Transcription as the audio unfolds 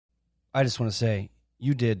I just want to say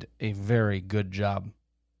you did a very good job.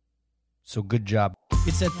 So good job.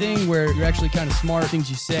 It's that thing where you're actually kind of smart. Things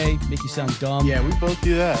you say make you sound dumb. Yeah, we both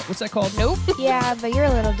do that. What's that called? Nope. Yeah, but you're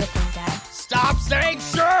a little different, Dad. Stop saying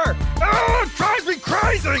sure! Oh, it drives me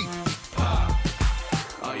crazy!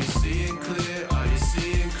 Are you seeing clear? Are you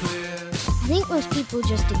seeing clear? I think most people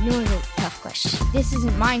just ignore the tough questions. This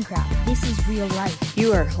isn't Minecraft. This is real life.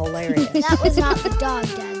 You are hilarious. That was not the dog,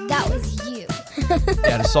 Dad. That was you.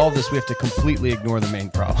 Yeah, to solve this, we have to completely ignore the main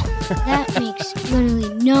problem. That makes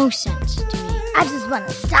literally no sense to me. I just want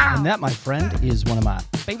to die. And that, my friend, is one of my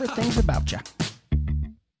favorite things about you.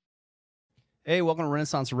 Hey, welcome to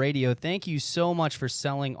Renaissance Radio. Thank you so much for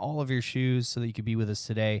selling all of your shoes so that you could be with us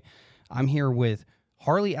today. I'm here with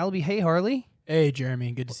Harley Alby. Hey, Harley. Hey,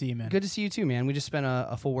 Jeremy. Good to see you, man. Good to see you too, man. We just spent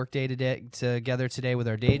a full work day together today with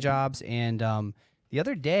our day jobs. And the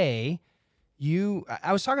other day,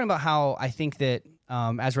 I was talking about how I think that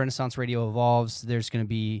as Renaissance Radio evolves, there's going to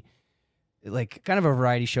be like kind of a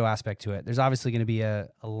variety show aspect to it. There's obviously going to be a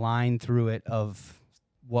line through it of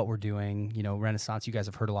what we're doing. You know, Renaissance, you guys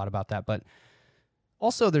have heard a lot about that. But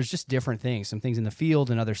also there's just different things, some things in the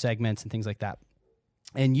field and other segments and things like that.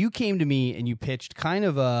 And you came to me and you pitched kind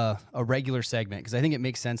of a regular segment because I think it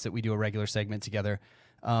makes sense that we do a regular segment together.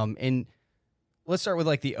 And let's start with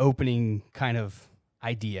like the opening kind of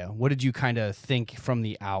idea. What did you kind of think from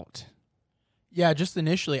the out? Yeah, just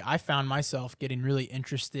initially, I found myself getting really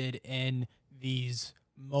interested in these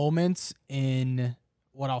moments in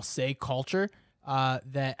what I'll say culture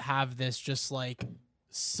that have this just like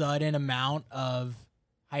sudden amount of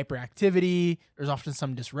hyperactivity. There's often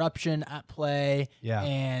some disruption at play. Yeah.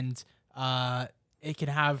 And it can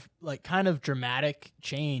have like kind of dramatic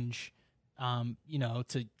change,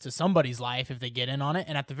 to somebody's life if they get in on it.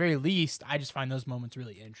 And at the very least, I just find those moments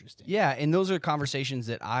really interesting. Yeah, and those are conversations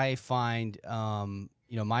that I find,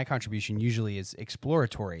 my contribution usually is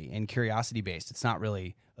exploratory and curiosity-based. It's not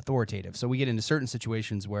really authoritative. So we get into certain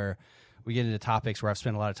situations where we get into topics where I've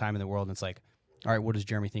spent a lot of time in the world, and it's like, all right, what does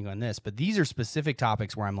Jeremy think on this? But these are specific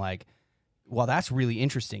topics where I'm like, well, that's really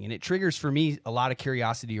interesting. And it triggers for me a lot of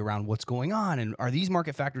curiosity around what's going on, and are these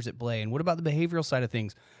market factors at play, and what about the behavioral side of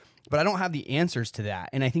things? But I don't have the answers to that.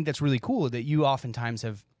 And I think that's really cool that you oftentimes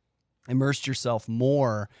have immersed yourself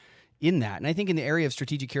more in that. And I think in the area of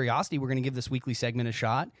strategic curiosity, we're going to give this weekly segment a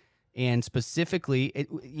shot. And specifically,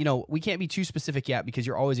 we can't be too specific yet because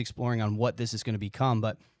you're always exploring on what this is going to become.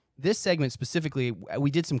 But this segment specifically,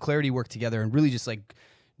 we did some clarity work together and really just like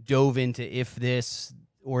dove into if this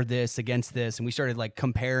or this against this. And we started like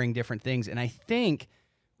comparing different things. And I think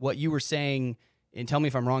what you were saying, and tell me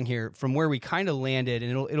if I'm wrong here, from where we kind of landed,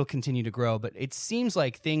 and it'll continue to grow, but it seems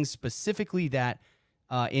like things specifically that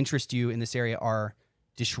interest you in this area are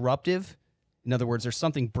disruptive. In other words, there's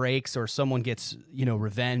something breaks or someone gets,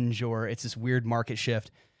 revenge, or it's this weird market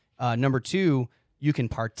shift. Number two, you can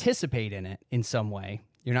participate in it in some way.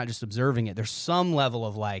 You're not just observing it. There's some level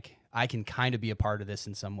of like, I can kind of be a part of this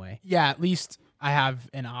in some way. Yeah, at least I have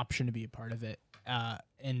an option to be a part of it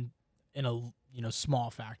in a small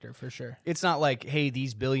factor for sure. It's not like, hey,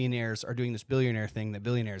 these billionaires are doing this billionaire thing that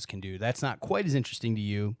billionaires can do. That's not quite as interesting to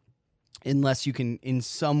you unless you can in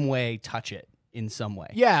some way touch it in some way.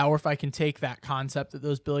 Yeah, or if I can take that concept that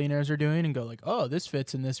those billionaires are doing and go like, oh, this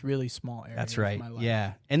fits in this really small area. That's right. Of my life.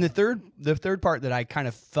 Yeah. And the third part that I kind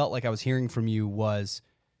of felt like I was hearing from you was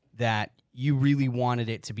that you really wanted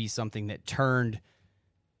it to be something that turned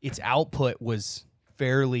its output was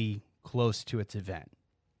fairly close to its event.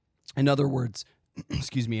 In other words,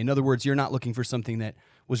 you're not looking for something that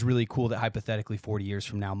was really cool that hypothetically 40 years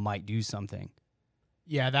from now might do something.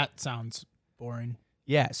 Yeah, that sounds boring.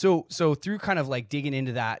 Yeah, so through kind of like digging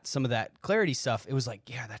into that, some of that clarity stuff, it was like,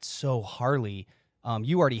 yeah, that's so Harley.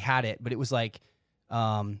 You already had it, but it was like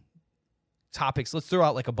topics. Let's throw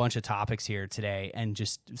out like a bunch of topics here today and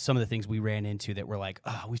just some of the things we ran into that were like,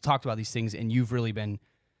 we've talked about these things and you've really been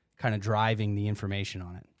kind of driving the information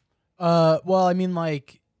on it. Well, I mean,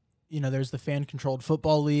 like, there's the fan-controlled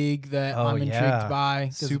football league that I'm intrigued by.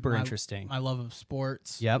 Super interesting. My love of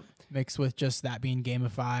sports. Yep. Mixed with just that being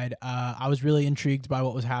gamified. I was really intrigued by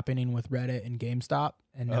what was happening with Reddit and GameStop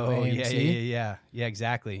and AMC. Yeah,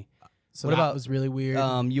 exactly. So that was really weird.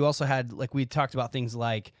 You also had, like, we talked about things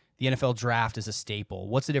like the NFL draft is a staple.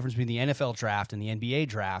 What's the difference between the NFL draft and the NBA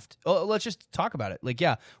draft? Oh, let's just talk about it. Like,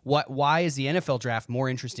 yeah, why is the NFL draft more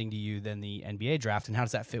interesting to you than the NBA draft, and how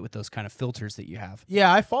does that fit with those kind of filters that you have?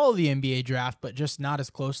 Yeah, I follow the NBA draft, but just not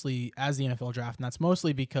as closely as the NFL draft, and that's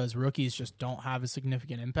mostly because rookies just don't have a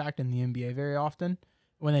significant impact in the NBA very often.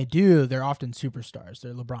 When they do, they're often superstars.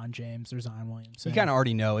 They're LeBron James, they're Zion Williamson. You kind of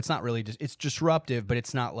already know. It's not really it's disruptive, but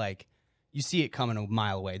it's not like you see it coming a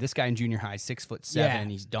mile away. This guy in junior high, 6'7", Yeah.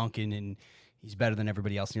 he's dunking and he's better than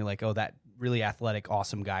everybody else. And you're like, oh, that really athletic,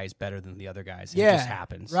 awesome guy is better than the other guys. And it just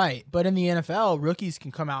happens. Right. But in the NFL, rookies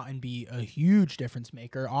can come out and be a huge difference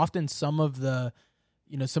maker. Often some of the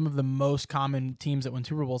most common teams that win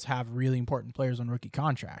Super Bowls have really important players on rookie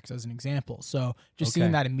contracts, as an example. So just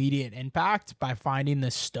seeing that immediate impact by finding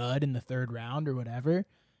the stud in the third round or whatever,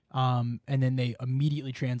 and then they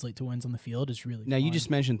immediately translate to wins on the field is really Now, fun. you just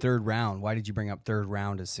mentioned third round. Why did you bring up third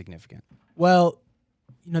round as significant? Well,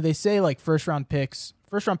 they say like first round picks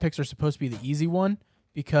are supposed to be the easy one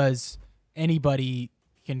because anybody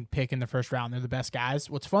can pick in the first round. They're the best guys.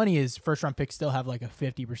 What's funny is first round picks still have like a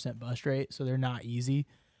 50% bust rate, so they're not easy.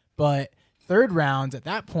 But third rounds, at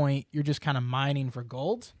that point, you're just kind of mining for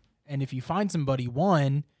gold. And if you find somebody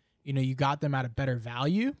you got them at a better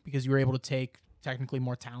value because you were able to take technically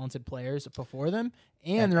more talented players before them,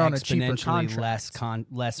 and they're on a cheaper contract.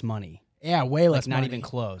 Less money. Yeah, way less Not money. even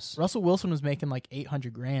close. Russell Wilson was making like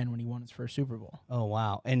 $800,000 when he won his first Super Bowl. Oh,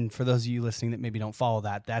 wow. And for those of you listening that maybe don't follow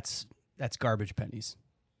that, that's garbage pennies.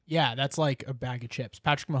 Yeah, that's like a bag of chips.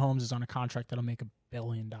 Patrick Mahomes is on a contract that'll make $1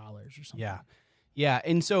 billion or something. Yeah. Yeah.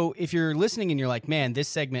 And so if you're listening and you're like, man, this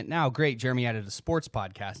segment now, great, Jeremy added a sports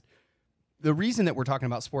podcast. The reason that we're talking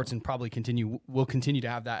about sports and probably we'll continue to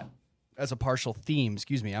have that as a partial theme,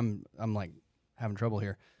 excuse me, I'm like having trouble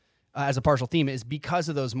here, as a partial theme is because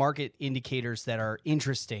of those market indicators that are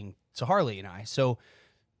interesting to Harley and I. So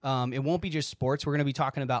it won't be just sports. We're going to be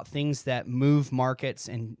talking about things that move markets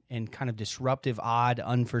and kind of disruptive, odd,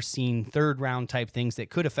 unforeseen third round type things that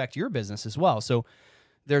could affect your business as well. So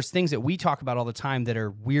there's things that we talk about all the time that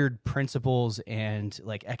are weird principles and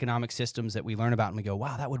like economic systems that we learn about and we go,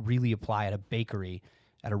 wow, that would really apply at a bakery,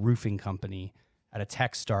 at a roofing company, at a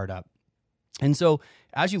tech startup. And so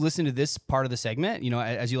as you listen to this part of the segment,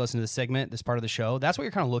 as you listen to this segment, this part of the show, that's what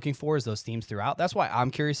you're kind of looking for is those themes throughout. That's why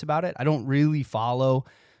I'm curious about it. I don't really follow,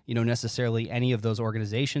 necessarily any of those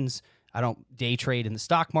organizations. I don't day trade in the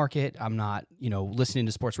stock market. I'm not, listening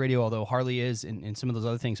to sports radio, although Harley is and some of those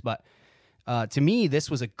other things. But to me,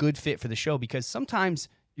 this was a good fit for the show because sometimes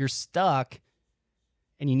you're stuck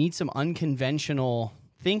and you need some unconventional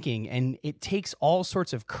thinking, and it takes all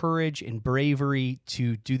sorts of courage and bravery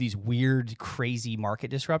to do these weird, crazy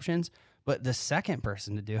market disruptions. But the second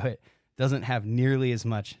person to do it doesn't have nearly as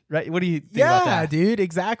much, right? What do you think about that? Yeah, dude,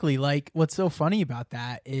 exactly. Like, what's so funny about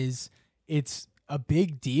that is it's a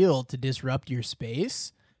big deal to disrupt your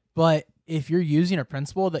space, but if you're using a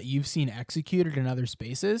principle that you've seen executed in other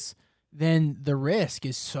spaces, then the risk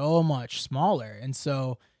is so much smaller. And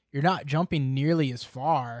so you're not jumping nearly as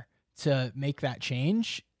far to make that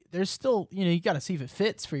change. There's still, you got to see if it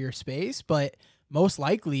fits for your space, but most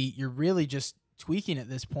likely you're really just tweaking at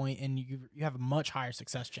this point and you have a much higher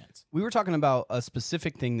success chance. We were talking about a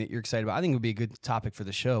specific thing that you're excited about. I think it would be a good topic for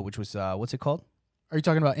the show, which was, what's it called? Are you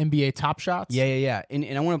talking about NBA Top Shots? Yeah.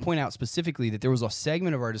 And I want to point out specifically that there was a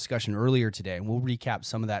segment of our discussion earlier today, and we'll recap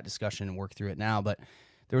some of that discussion and work through it now, but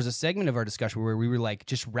there was a segment of our discussion where we were like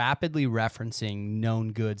just rapidly referencing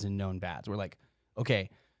known goods and known bads. We're like, okay,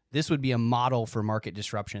 this would be a model for market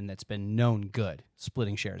disruption that's been known good,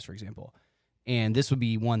 splitting shares, for example. And this would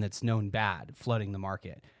be one that's known bad, flooding the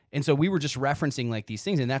market. And so we were just referencing like these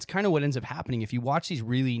things, and that's kind of what ends up happening. If you watch these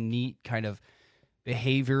really neat kind of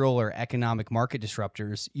behavioral or economic market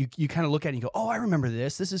disruptors, you kind of look at it and you go, oh, I remember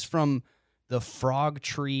this. This is from the Frog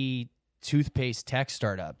Tree toothpaste tech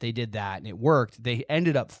startup. They did that, and it worked. They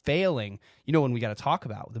ended up failing, when we got to talk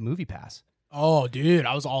about the MoviePass. Oh, dude,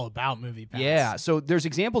 I was all about MoviePass. Yeah, so there's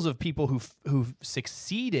examples of people who've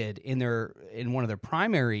succeeded in one of their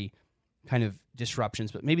primary kind of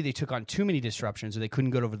disruptions, but maybe they took on too many disruptions or they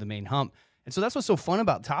couldn't get over the main hump. And so that's what's so fun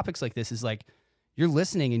about topics like this is like you're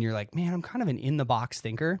listening and you're like, man, I'm kind of an in-the-box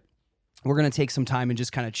thinker. We're going to take some time and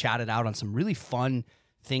just kind of chat it out on some really fun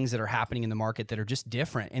things that are happening in the market that are just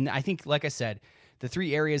different. And I think, like I said, the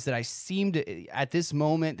three areas that I seem to, at this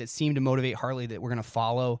moment, that seem to motivate Harley that we're going to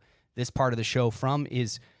follow this part of the show from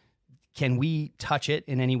is, can we touch it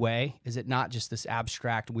in any way? Is it not just this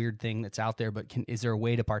abstract, weird thing that's out there, but is there a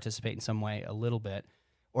way to participate in some way a little bit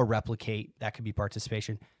or replicate? That could be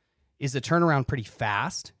participation. Is the turnaround pretty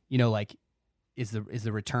fast? Is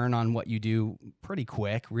the return on what you do pretty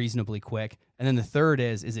quick, reasonably quick? And then the third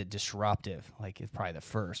is it disruptive? Like it's probably the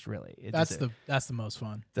first, really. That's the most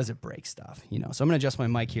fun. Does it break stuff? So I'm going to adjust my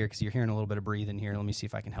mic here because you're hearing a little bit of breathing here. Let me see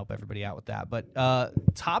if I can help everybody out with that. But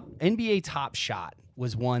NBA Top Shot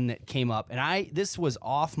was one that came up, and this was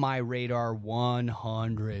off my radar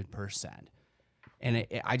 100%. And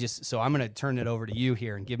so I'm going to turn it over to you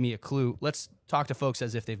here and give me a clue. Let's talk to folks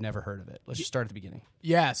as if they've never heard of it. Let's just start at the beginning.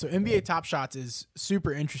 Yeah, so NBA Top Shots is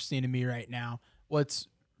super interesting to me right now. What's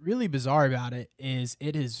really bizarre about it is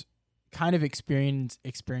kind of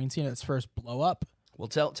experiencing its first blow up. Well,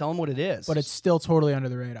 tell them what it is. But it's still totally under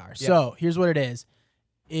the radar. Yeah. So here's what it is.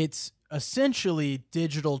 It's essentially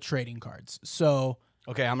digital trading cards. So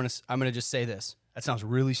okay, I'm gonna just say this. That sounds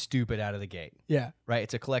really stupid out of the gate. Yeah. Right?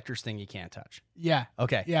 It's a collector's thing you can't touch. Yeah.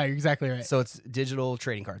 Okay. Yeah, you're exactly right. So it's digital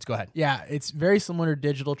trading cards. Go ahead. Yeah, it's very similar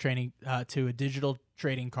to a digital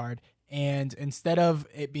trading card. And instead of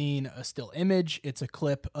it being a still image, it's a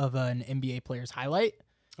clip of an NBA player's highlight.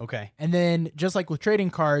 Okay. And then just like with trading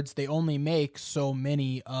cards, they only make so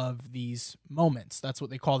many of these moments. That's what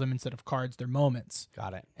they call them. Instead of cards, they're moments.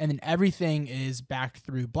 Got it. And then everything is backed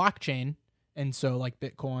through blockchain. And so like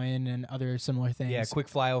Bitcoin and other similar things. Yeah, quick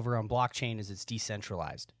flyover on blockchain is it's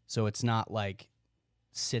decentralized. So it's not like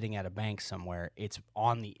sitting at a bank somewhere. It's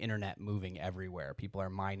on the internet moving everywhere. People are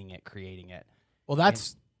mining it, creating it. Well,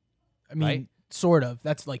 that's, right? Sort of.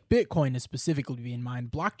 That's like Bitcoin is specifically being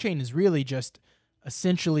mined. Blockchain is really just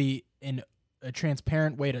essentially a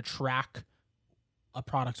transparent way to track a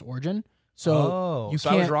product's origin. So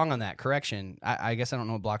I was wrong on that. Correction. I guess I don't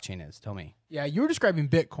know what blockchain is. Tell me. Yeah, you were describing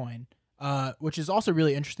Bitcoin. Which is also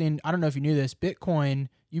really interesting. I don't know if you knew this. Bitcoin,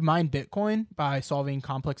 you mine Bitcoin by solving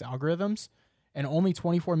complex algorithms, and only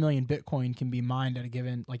 24 million Bitcoin can be mined at a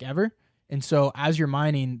given, ever. And so as you're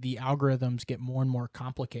mining, the algorithms get more and more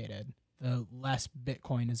complicated, the less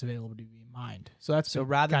Bitcoin is available to be mined. So that's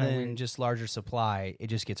rather than just larger supply, it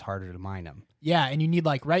just gets harder to mine them. Yeah, and you need,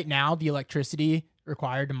 right now, the electricity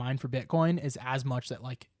required to mine for Bitcoin is as much that,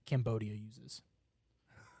 Cambodia uses.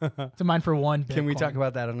 To mine for one Bitcoin. Can we talk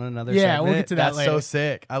about that on another segment? segment? We'll get to that later. That's so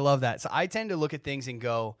sick. I love that. So I tend to look at things and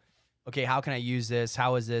go, okay, how can I use this?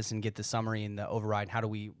 How is this? And get the summary and the override. How do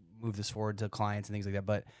we move this forward to clients and things like that?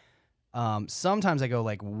 But sometimes I go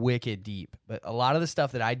wicked deep. But a lot of the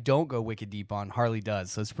stuff that I don't go wicked deep on, Harley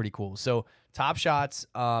does. So it's pretty cool. So Top Shots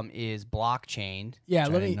is blockchained. Yeah, I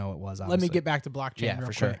didn't know it was. Let me get back to blockchain real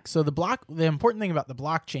quick. Sure. So the important thing about the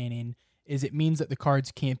blockchaining is it means that the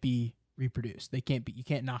cards can't be reproduced. You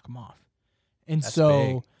can't knock them off. And that's so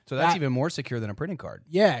big. So that's even more secure than a printed card.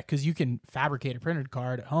 Yeah, because you can fabricate a printed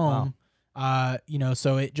card at home. Wow.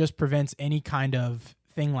 So it just prevents any kind of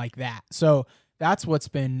thing like that. So that's what's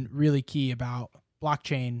been really key about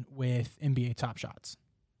blockchain with NBA Top Shots.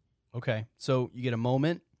 Okay. So you get a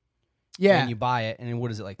moment. Yeah. And you buy it. And then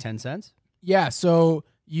what is it, 10 cents? Yeah. So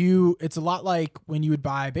it's a lot like when you would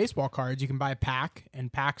buy baseball cards. You can buy a pack,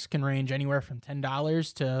 and packs can range anywhere from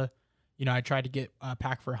 $10 to, I tried to get a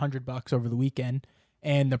pack for $100 over the weekend,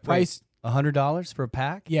 and the price $100 for a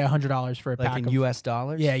pack? Yeah, $100 for a pack in US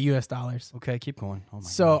dollars? Yeah, US dollars. Okay, keep going. Oh my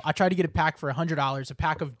gosh. I tried to get a pack for $100, a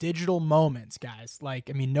pack of digital moments, guys.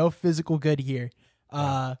 No physical good here.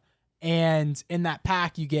 Yeah. And in that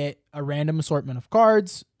pack, you get a random assortment of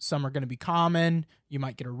cards. Some are going to be common. You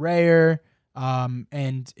might get a rare.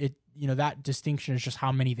 And it, that distinction is just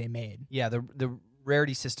how many they made. Yeah, the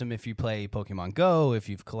rarity system, if you play Pokemon Go, if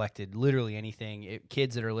you've collected literally anything,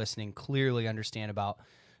 kids that are listening clearly understand about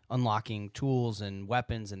unlocking tools and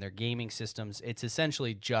weapons and their gaming systems. It's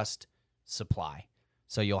essentially just supply.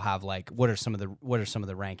 So you'll have what are some of the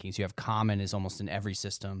rankings? You have common is almost in every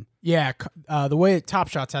system. Yeah, the way Top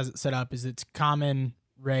Shots has it set up is it's common,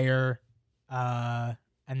 rare, and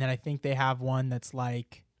then I think they have one that's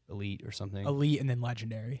elite or something. Elite and then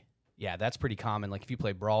legendary. Yeah, that's pretty common. If you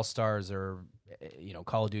play Brawl Stars or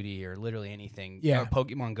Call of Duty or literally anything. Yeah.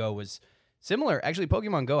 Pokemon Go was similar. Actually,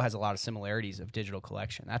 Pokemon Go has a lot of similarities of digital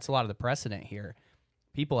collection. That's a lot of the precedent here.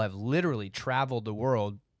 People have literally traveled the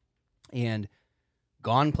world and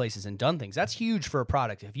gone places and done things. That's huge for a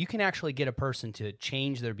product. If you can actually get a person to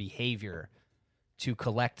change their behavior to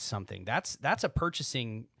collect something, that's a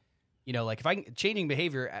purchasing, changing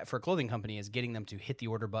behavior for a clothing company is getting them to hit the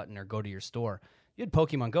order button or go to your store. You had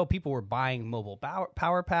Pokemon Go. People were buying mobile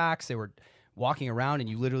power packs. They were walking around and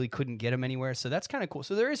you literally couldn't get them anywhere. So that's kind of cool.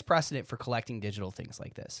 So there is precedent for collecting digital things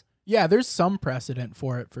like this. Yeah, there's some precedent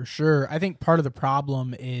for it for sure. I think part of the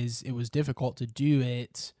problem is it was difficult to do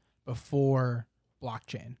it before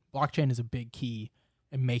blockchain. Blockchain is a big key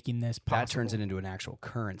in making this possible. That turns it into an actual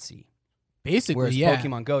currency. Basically, whereas yeah.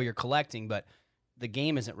 Pokemon Go, you're collecting, but the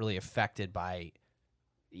game isn't really affected by,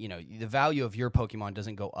 the value of your Pokemon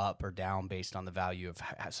doesn't go up or down based on the value of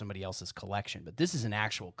somebody else's collection. But this is an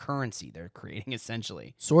actual currency they're creating,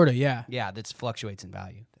 essentially. Sort of, yeah. Yeah, that fluctuates in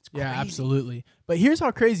value. That's crazy. Yeah, absolutely. But here's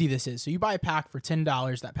how crazy this is. So you buy a pack for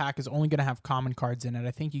 $10. That pack is only going to have common cards in it.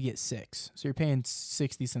 I think you get 6. So you're paying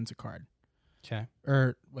 60 cents a card. Okay.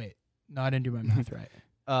 Or wait, No, I didn't do my math right.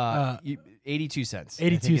 82 cents.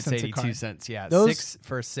 82 I think it's cents a 82 card. cents. Yeah. Those-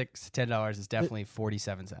 $10 is definitely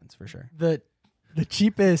 47 cents for sure. The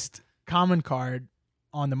cheapest common card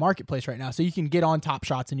on the marketplace right now. So you can get on Top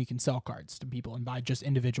Shots and you can sell cards to people and buy just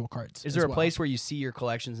individual cards. Is there as a well. place where you see your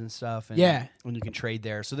collections and stuff? And, Yeah. And you can trade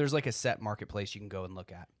there. So there's like a set marketplace you can go and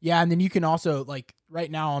look at. Yeah, and then you can also like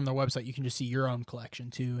right now on their website you can just see your own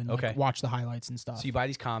collection too and like, Okay. watch the highlights and stuff. So you buy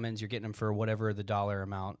these commons, you're getting them for whatever the dollar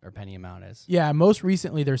amount or penny amount is. Yeah, most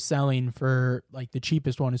recently they're selling for like the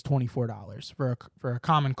cheapest one is $24 for a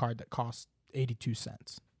common card that costs 82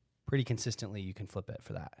 cents. Pretty consistently, you can flip it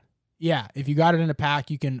for that. Yeah, if you got it in a pack,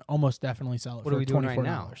 you can almost definitely sell it What for are we doing $24. right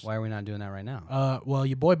now? Why are we not doing that right now? Well,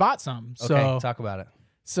 your boy bought some. Okay, So talk about it.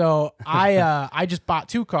 So I just bought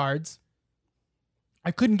 2 cards. I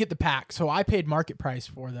couldn't get the pack, so I paid market price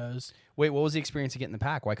for those. Wait, what was the experience of getting the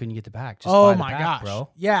pack? Why couldn't you get the pack? Just Oh buy the my pack, gosh, bro.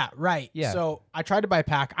 Yeah, right. Yeah. So I tried to buy a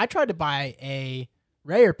pack. I tried to buy a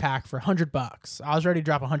rare pack for $100. I was ready to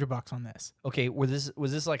drop $100 on this. Okay, was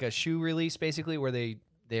this like a shoe release basically, where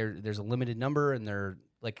there's a limited number and they're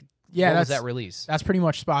like, Yeah, what was that's that release? That's pretty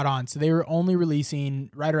much spot on. So they were only releasing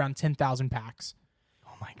right around 10,000 packs.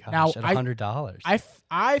 Oh my gosh, Now, at $100.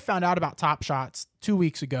 I found out about Top Shots 2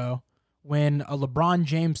 weeks ago when a LeBron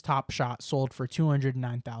James Top Shot sold for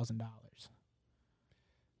 $209,000.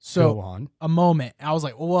 So Go on. a moment, I was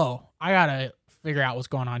like, whoa, I gotta figure out what's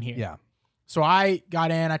going on here. Yeah. So I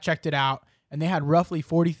got in, I checked it out, and they had roughly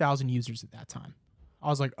 40,000 users at that time. I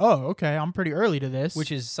was like, oh, okay, I'm pretty early to this.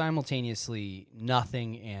 Which is simultaneously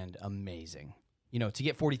nothing and amazing. You know, to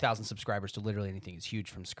get 40,000 subscribers to literally anything is huge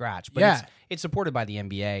from scratch. But Yeah. it's supported by the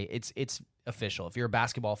NBA. It's official. If you're a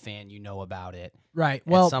basketball fan, you know about it. right.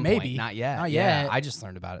 Well, at some maybe point. Not yet. Not Yeah, yet. I just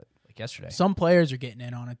learned about it like yesterday. Some players are getting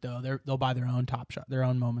in on it though. They'll buy their own Top Shot, their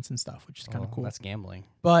own moments and stuff, which is kind of Oh, cool. That's gambling.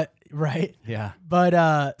 But right. Yeah.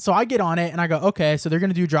 But so I get on it and I go, okay, so they're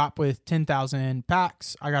gonna do a drop with 10,000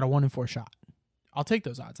 packs. I got a 1 in 4 shot. I'll take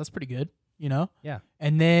those odds. That's pretty good, you know? Yeah.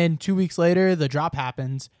 And then 2 weeks later, the drop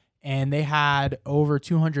happens, and they had over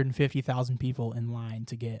 250,000 people in line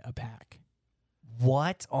to get a pack.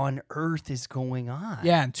 What on earth is going on?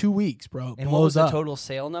 Yeah, in 2 weeks, bro. And Blows what was the up. total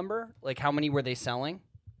sale number? Like, how many were they selling?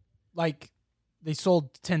 Like, they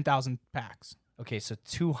sold 10,000 packs. Okay, so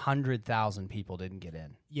 200,000 people didn't get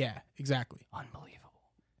in. Yeah, exactly. Unbelievable.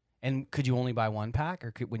 And could you only buy one pack,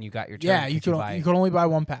 or when you got your turn? Yeah, you could only buy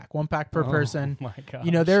one pack per person. Oh my god!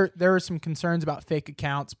 You know, there were some concerns about fake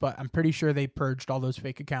accounts, but I'm pretty sure they purged all those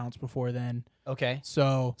fake accounts before then. Okay.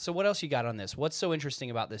 So So what else you got on this? What's so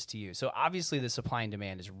interesting about this to you? So obviously the supply and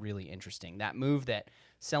demand is really interesting. That move that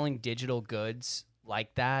selling digital goods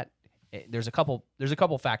like that, there's a couple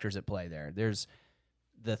factors at play there. There's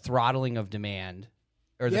the throttling of demand,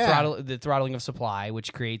 or the throttling of supply,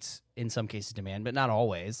 which creates in some cases demand, but not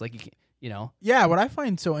always. Like you know. yeah, what I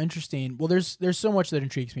find so interesting, well, there's so much that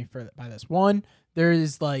intrigues me by this. One, there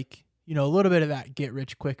is like, you know, a little bit of that get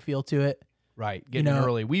rich quick feel to it. Right, getting know-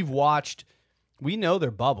 early. We know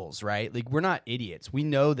they're bubbles, right? Like, we're not idiots. We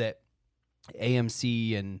know that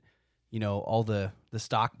AMC and, you know, all the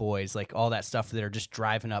stock boys, like all that stuff that are just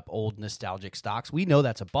driving up old nostalgic stocks. We know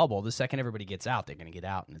that's a bubble. The second everybody gets out, they're going to get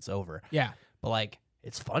out and it's over. Yeah. But like,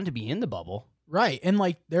 it's fun to be in the bubble. Right. And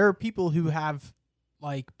like there are people who have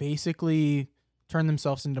like basically turned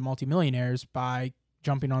themselves into multimillionaires by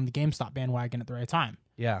jumping on the GameStop bandwagon at the right time.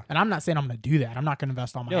 Yeah. And I'm not saying I'm going to do that. I'm not going to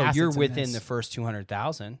invest all my No, assets you're in within this. the first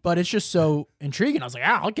 200,000. But it's just so intriguing. I was like,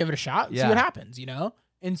 I'll give it a shot and see Yeah. what happens, you know?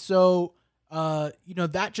 And so, you know,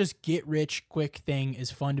 that just get rich quick thing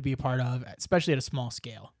is fun to be a part of, especially at a small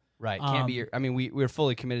scale. Right. Can't be. I mean, we're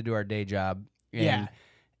fully committed to our day job. And, Yeah.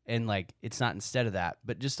 And like, it's not instead of that,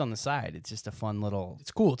 but just on the side, it's just a fun little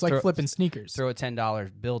It's cool. It's like Throw- flipping sneakers. throw a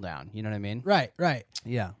 $10 bill down. You know what I mean? Right, right.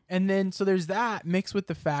 Yeah. And then so there's that mixed with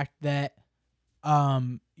the fact that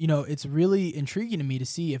you know, it's really intriguing to me to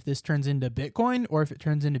see if this turns into Bitcoin or if it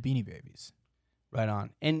turns into Beanie Babies. Right on.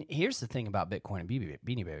 And here's the thing about Bitcoin and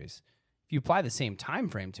Beanie Babies. If you apply the same time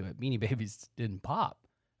frame to it, Beanie Babies didn't pop.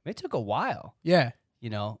 It took a while, Yeah. you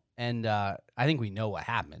know, and I think we know what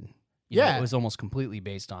happened. You Yeah. know, it was almost completely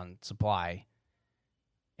based on supply,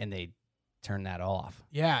 and they turned that off.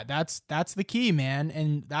 Yeah, that's the key, man.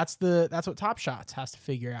 And that's what Top Shots has to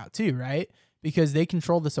figure out too, right? Because they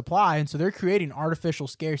control the supply, and so they're creating artificial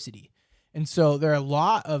scarcity. And so there are a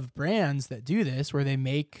lot of brands that do this where they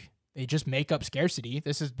just make up scarcity.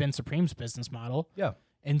 This has been Supreme's business model. Yeah.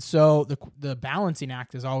 And so the balancing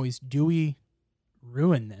act is always, do we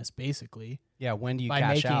ruin this basically Yeah. When do you by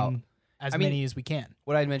cash making out? as I mean, many as we can?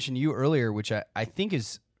 What I mentioned to you earlier, which I think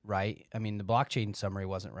is right. I mean, the blockchain summary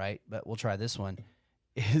wasn't right, but we'll try this one.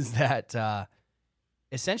 Is that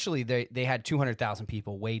essentially they had 200,000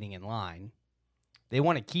 people waiting in line. They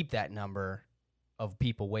want to keep that number of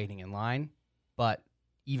people waiting in line, but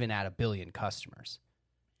even at 1 billion customers.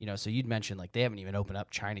 So you'd mentioned like they haven't even opened up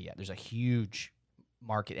China yet. There's a huge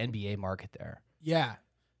market, NBA market there. Yeah.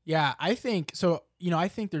 Yeah, I think so. I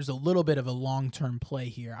think there's a little bit of a long-term play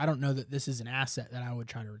here. I don't know that this is an asset that I would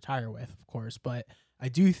try to retire with, of course, but I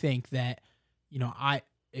do think that,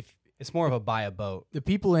 if It's more of a buy a boat. the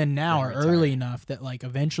people in now are Retire. early enough that like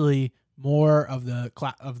eventually more of the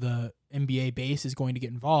NBA base is going to get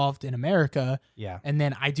involved in America, Yeah. and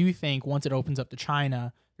then I do think once it opens up to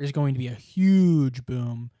China, there's going to be a huge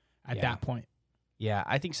boom at Yeah. that point. Yeah,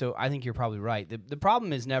 I think so. I think you're probably right. The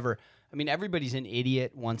problem is never, everybody's an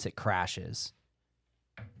idiot once it crashes.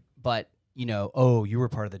 But, you were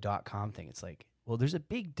part of the .com thing. It's like, well, there's a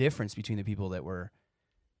big difference between the people that were,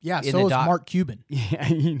 Yeah, In so the is dot- Mark Cuban.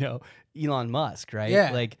 Elon Musk, right?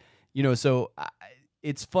 Yeah. Like, so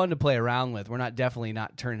it's fun to play around with. We're definitely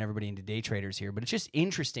not turning everybody into day traders here, but it's just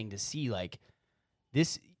interesting to see like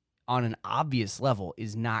this on an obvious level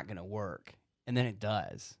is not going to work. And then it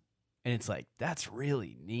does. And it's like, that's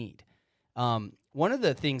really neat. One of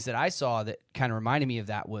the things that I saw that kind of reminded me of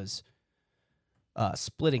that was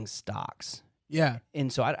splitting stocks. Yeah.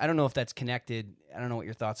 And so I don't know if that's connected. I don't know what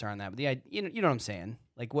your thoughts are on that, but you know what I'm saying?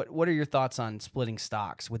 Like, what are your thoughts on splitting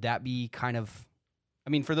stocks? Would that be kind of,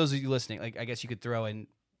 for those of you listening, like, I guess you could throw in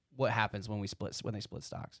what happens when they split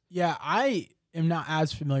stocks. Yeah, I am not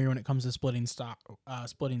as familiar when it comes to splitting stocks.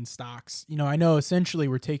 I know essentially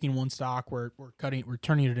we're taking one stock, we're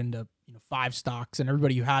turning it into 5 stocks, and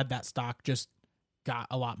everybody who had that stock just got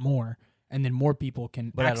a lot more, and then more people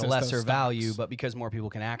can But at access a lesser those value, stocks. but because more people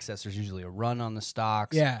can access, there's usually a run on the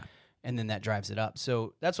stocks. Yeah, And then that drives it up.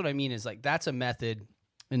 So that's what I mean is like, that's a method,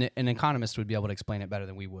 and an economist would be able to explain it better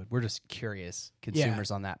than we would. We're just curious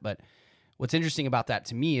consumers on that. But what's interesting about that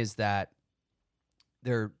to me is that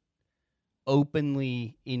they're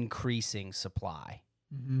openly increasing supply,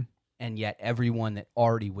 mm-hmm. and yet everyone that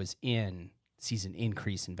already was in sees an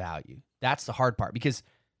increase in value. That's the hard part because,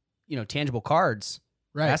 tangible cards,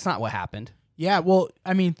 Right. that's not what happened. Yeah, well,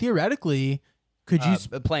 theoretically, could you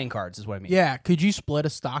Playing cards is what I mean. Yeah, could you split a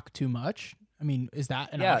stock too much? Is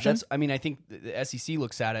that an option? That's. I think the SEC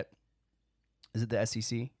looks at it. Is it the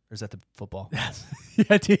SEC or is that the football?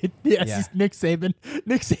 Yeah, dude. Yes, Yeah. Nick Saban.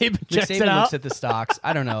 Nick Saban Nick checks Saban it out. looks at the stocks.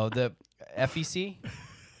 I don't know the FEC,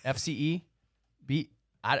 FCE,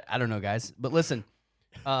 I don't know, guys. But listen,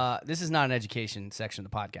 this is not an education section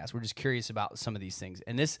of the podcast. We're just curious about some of these things,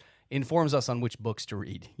 and this informs us on which books to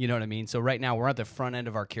read. You know what I mean? So right now we're at the front end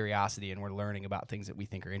of our curiosity, and we're learning about things that we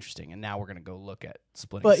think are interesting. And now we're going to go look at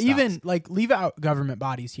splitting. But stocks. even like leave out government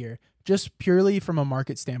bodies here, just purely from a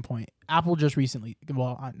market standpoint. Apple just recently,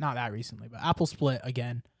 well, not that recently, but Apple split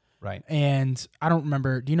again. right. And I don't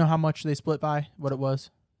remember. Do you know how much they split by? What it was?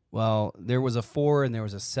 Well, there was a 4 and there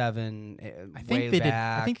was a 7. I think they did.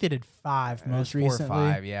 I think they did 5 most 4 recently.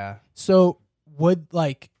 or 5. Yeah. So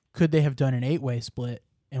could they have done an 8-way split,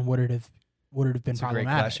 and would it have been That's a great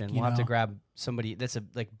problematic? question. We'll have to grab somebody that's a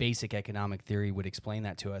basic economic theory would explain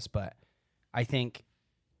that to us. But I think,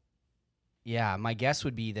 my guess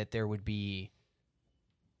would be that there would be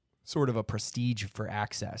sort of a prestige for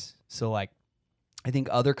access. So I think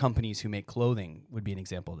other companies who make clothing would be an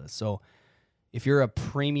example of this. So if you're a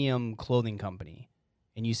premium clothing company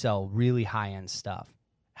and you sell really high end stuff,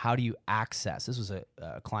 how do you access? This was a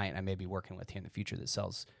client I may be working with here in the future that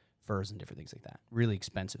sells furs and different things like that. Really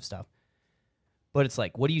expensive stuff. But it's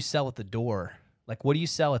like, what do you sell at the door? Like, what do you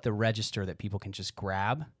sell at the register that people can just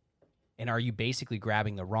grab? And are you basically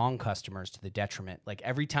grabbing the wrong customers to the detriment? Like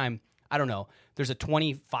every time, I don't know, there's a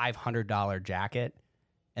 $2,500 jacket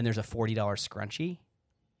and there's a $40 scrunchie.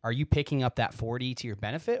 Are you picking up that 40 to your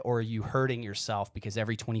benefit, or are you hurting yourself because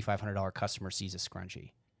every $2,500 customer sees a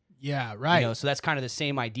scrunchie? Yeah, right. So that's kind of the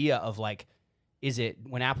same idea of like, is it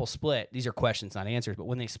when Apple split? These are questions, not answers. But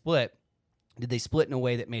when they split, did they split in a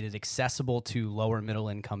way that made it accessible to lower middle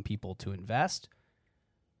income people to invest,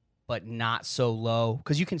 but not so low?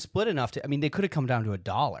 Because you can split enough to. They could have come down to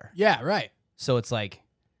 $1. Yeah, right. So it's like,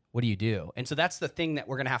 what do you do? And so that's the thing that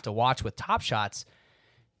we're gonna have to watch with Top Shots.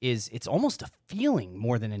 Is it's almost a feeling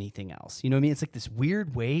more than anything else. You know what I mean? It's like this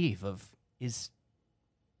weird wave of is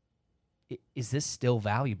this still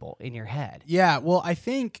valuable in your head? Yeah, well, I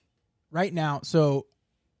think right now, so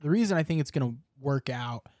the reason I think it's going to work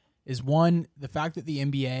out is one, the fact that the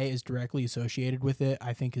NBA is directly associated with it,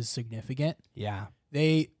 I think is significant. Yeah.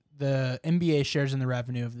 The NBA shares in the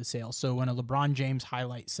revenue of the sales. So when a LeBron James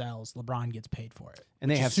highlight sells, LeBron gets paid for it. And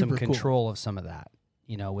they which have is some super cool. control of some of that.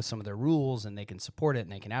 you know, with some of their rules, and they can support it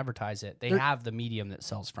and they can advertise it. They have the medium that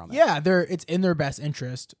sells from it. Yeah, it's in their best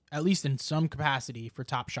interest, at least in some capacity, for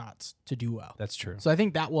Top Shots to do well. That's true. So I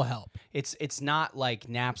think that will help. It's not like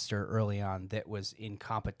Napster early on that was in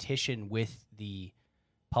competition with the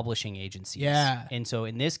publishing agencies. Yeah. And so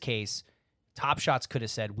in this case, Top Shots could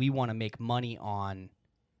have said, we want to make money on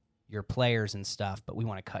your players and stuff, but we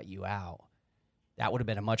want to cut you out. That would have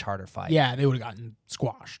been a much harder fight. Yeah, they would have gotten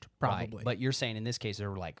squashed, probably. Right. But you're saying in this case,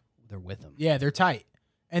 they're with them. Yeah, they're tight.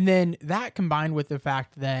 And then that combined with the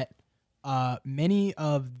fact that many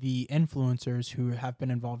of the influencers who have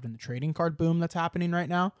been involved in the trading card boom that's happening right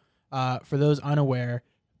now, for those unaware,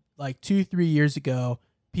 like 2-3 years ago,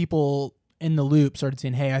 people in the loop started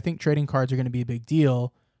saying, hey, I think trading cards are going to be a big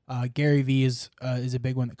deal. Gary Vee is a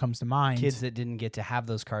big one that comes to mind. Kids that didn't get to have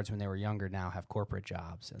those cards when they were younger now have corporate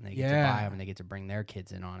jobs, and they get to buy them, and they get to bring their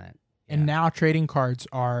kids in on it. Yeah. And now trading cards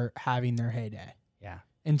are having their heyday. Yeah.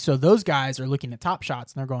 And so those guys are looking at Top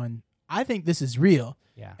Shots, and they're going, I think this is real.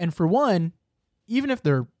 Yeah. And for one, even if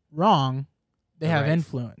they're wrong, they They're have right.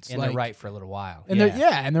 influence. And they're right for a little while. And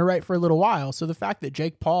they're right for a little while. So the fact that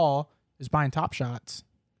Jake Paul is buying Top Shots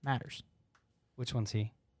matters. Which one's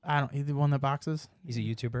he? He's the one that boxes. He's a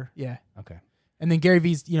YouTuber? Yeah. Okay. And then Gary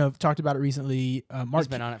Vee's, talked about it recently. He's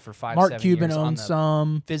been on it for 5-7 Mark years. Cuban on owns the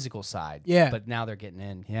some physical side. Yeah. But now they're getting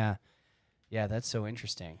in. Yeah. Yeah, that's so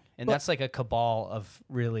interesting. And that's like a cabal of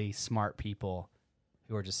really smart people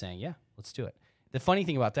who are just saying, yeah, let's do it. The funny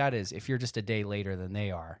thing about that is if you're just a day later than they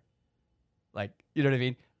are, like, you know what I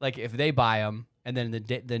mean? Like if they buy them and then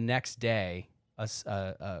the next day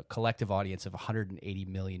a collective audience of 180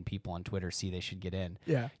 million people on Twitter see they should get in,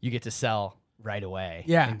 Yeah. you get to sell right away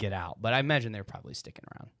Yeah. and get out. But I imagine they're probably sticking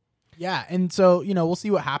around. Yeah. And so, we'll see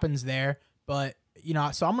what happens there. But,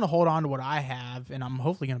 so I'm going to hold on to what I have, and I'm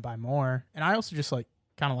hopefully going to buy more. And I also just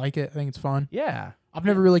kind of like it. I think it's fun. Yeah. I've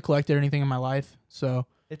never really collected anything in my life. So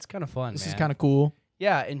It's kind of fun, this man. is kind of cool.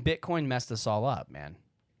 Yeah, and Bitcoin messed us all up, man.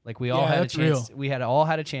 Like we all had a that's chance. real. We all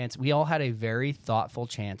had a chance. We all had a very thoughtful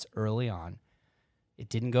chance early on. It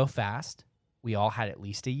didn't go fast. We all had at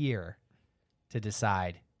least a year to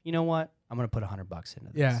decide, you know what? I'm going to put $100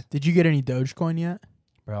 into this. Yeah. Did you get any Dogecoin yet?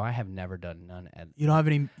 Bro, I have never done none. You don't have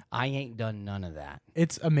any? I ain't done none of that.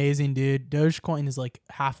 It's amazing, dude. Dogecoin is like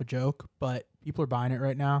half a joke, but people are buying it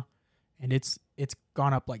right now, and it's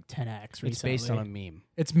gone up like 10x recently. It's based on a meme.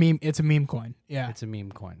 It's a meme coin. Yeah. It's a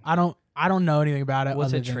meme coin. I don't know anything about it. What's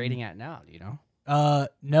other it than- trading at now? Do you know?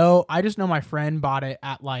 No, I just know my friend bought it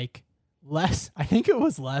at like less. I think it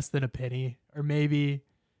was less than a penny, or maybe.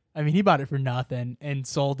 I mean, he bought it for nothing and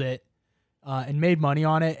sold it, and made money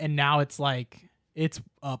on it, and now it's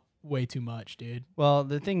up way too much, dude. Well,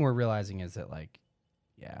 the thing we're realizing is that I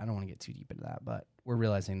don't want to get too deep into that, but we're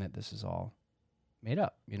realizing that this is all made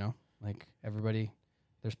up, like everybody,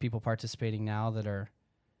 there's people participating now that are,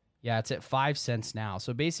 it's at 5 cents now.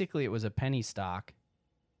 So basically it was a penny stock.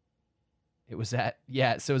 It was at,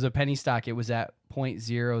 so it was a penny stock. It was at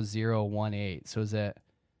 0.0018. So it was at,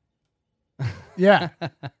 Yeah.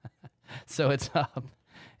 so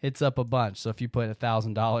it's up a bunch. So if you put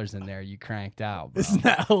 $1,000 in there, you cranked out, bro. Isn't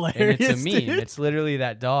that hilarious? And it's a meme. dude? It's literally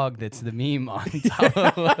that dog that's the meme on top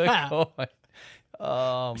of the coin.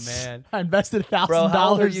 Oh man, I invested $1,000. bro, how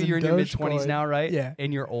old are you? in You're in your mid Dogecoin. 20s now, right? Yeah.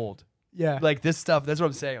 And you're old. Yeah. Like this stuff. That's what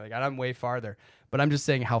I'm saying. Like I'm way farther, but I'm just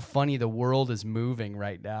saying how funny the world is moving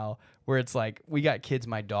right now. Where it's like we got kids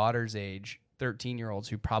my daughter's age, 13-year-olds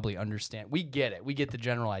who probably understand. We get it. We get the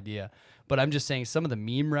general idea. But I'm just saying some of the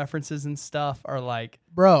meme references and stuff are like,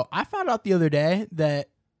 Bro, I found out the other day that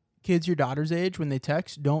kids your daughter's age, when they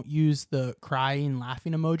text, don't use the crying,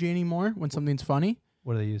 laughing emoji anymore when something's funny.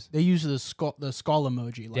 what do they use? They use the skull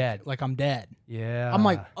emoji. Like, Dead. Like I'm dead. Yeah. I'm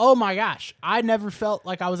like, oh my gosh. I never felt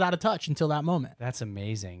like I was out of touch until that moment. That's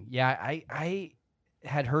amazing. Yeah, I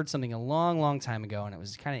had heard something a long, long time ago, and it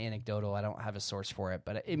was kind of anecdotal. I don't have a source for it,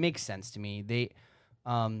 but it makes sense to me.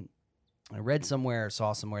 I read somewhere or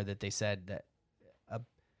saw somewhere that they said that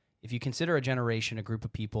if you consider a generation a group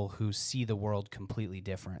of people who see the world completely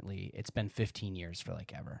differently, it's been 15 years for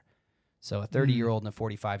like ever. So a 30-year-old and a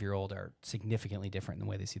 45-year-old are significantly different in the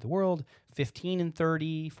way they see the world. 15 and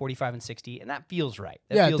 30, 45 and 60, and that feels right.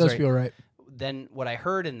 That It does feel right. Then what I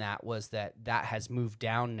heard in that was that has moved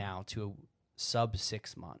down now to sub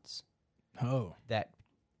 6 months. Oh. That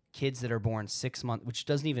kids that are born 6 months, which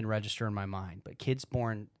doesn't even register in my mind, but kids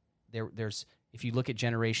born there's if you look at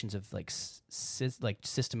generations of like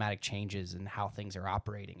systematic changes in how things are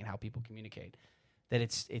operating and how people communicate, that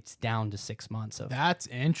it's down to 6 months of That's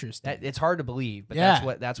interesting. that. It's hard to believe, but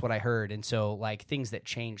Yeah. that's what I heard. And so like things that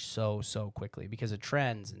change so quickly because of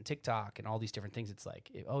trends and TikTok and all these different things. It's like,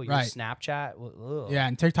 oh, you're Right. Snapchat. Well, ugh. Yeah,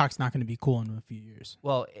 and TikTok's not going to be cool in a few years.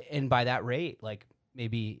 Well, and by that rate, like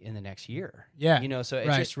maybe in the next year. Yeah, You know, so it's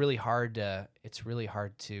right. just really hard to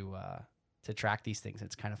track these things.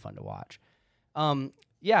 It's kind of fun to watch.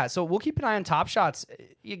 Yeah, so we'll keep an eye on Top Shots.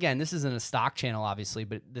 Again, this isn't a stock channel, obviously,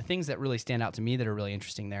 but the things that really stand out to me that are really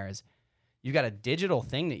interesting there is you've got a digital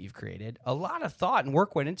thing that you've created. A lot of thought and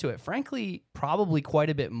work went into it. Frankly, probably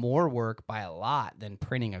quite a bit more work by a lot than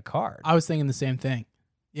printing a card. I was thinking the same thing.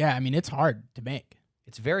 Yeah, I mean, it's hard to make.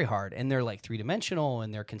 It's very hard, and they're like 3-dimensional,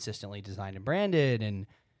 and they're consistently designed and branded, and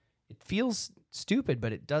it feels stupid,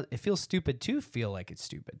 but it feels stupid to feel like it's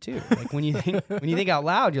stupid too. Like when you think out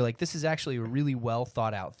loud, you're like, this is actually a really well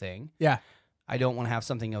thought out thing. Yeah. I don't want to have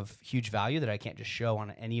something of huge value that I can't just show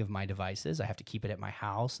on any of my devices. I have to keep it at my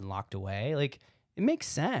house and locked away. Like it makes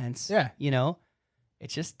sense. Yeah. You know,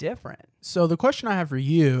 it's just different. So the question I have for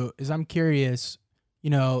you is I'm curious,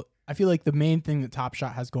 I feel like the main thing that Top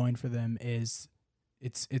Shot has going for them is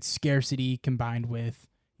it's scarcity combined with,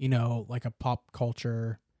 like a pop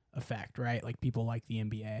culture effect, right? Like people like the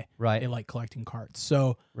NBA. Right. They like collecting cards.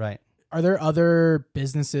 So Right. are there other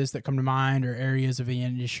businesses that come to mind or areas of the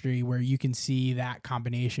industry where you can see that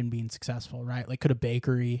combination being successful, right? Like could a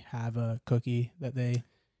bakery have a cookie that they use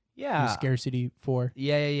Yeah. scarcity for?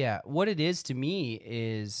 Yeah. What it is to me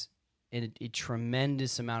is a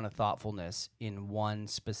tremendous amount of thoughtfulness in one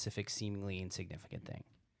specific, seemingly insignificant thing.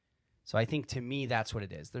 So I think to me, that's what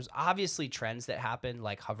it is. There's obviously trends that happen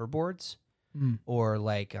like hoverboards or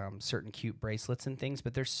like certain cute bracelets and things,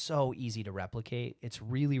 but they're so easy to replicate. It's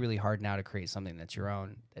really, really hard now to create something that's your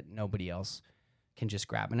own that nobody else can just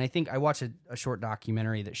grab. And I think I watched a short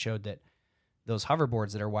documentary that showed that those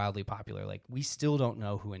hoverboards that are wildly popular, like we still don't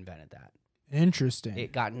know who invented that. Interesting.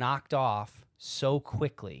 It got knocked off so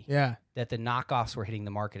quickly Yeah. that the knockoffs were hitting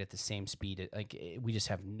the market at the same speed. We just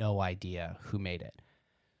have no idea who made it.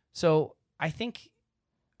 So I think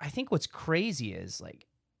what's crazy is like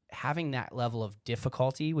having that level of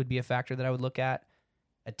difficulty would be a factor that I would look at,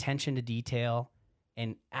 attention to detail,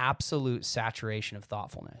 and absolute saturation of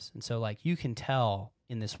thoughtfulness. And so like you can tell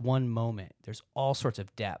in this one moment, there's all sorts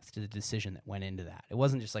of depth to the decision that went into that. It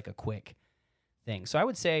wasn't just like a quick thing. So I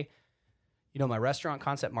would say, my restaurant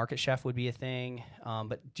concept market chef would be a thing,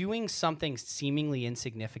 but doing something seemingly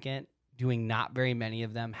insignificant, doing not very many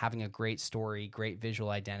of them, having a great story, great visual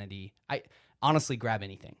identity. I honestly grab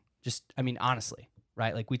anything. Honestly,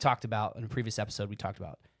 right? Like we talked about in a previous episode, we talked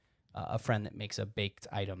about a friend that makes a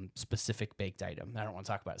specific baked item. I don't want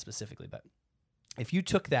to talk about it specifically, but if you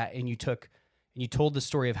took that and you told the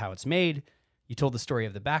story of how it's made, you told the story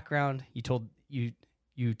of the background, you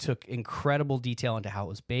took incredible detail into how it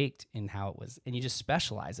was baked and how it was, and you just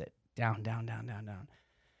specialize it down.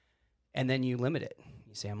 And then you limit it.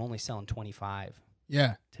 You say, I'm only selling 25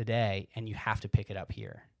 today, and you have to pick it up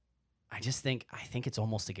here. I think it's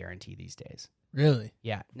almost a guarantee these days. Really?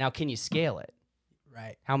 Yeah. Now, can you scale it?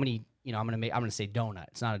 Right. How many, I'm going to say donut.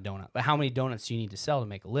 It's not a donut, but how many donuts do you need to sell to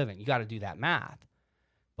make a living? You got to do that math.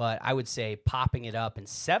 But I would say popping it up in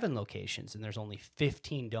 7 locations and there's only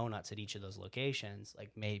 15 donuts at each of those locations, like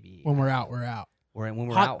maybe. When we're out, we're out. When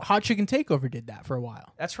we're out. Hot Chicken Takeover did that for a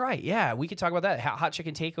while. That's right. Yeah, we could talk about that. Hot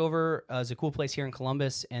Chicken Takeover is a cool place here in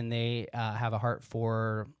Columbus, and they have a heart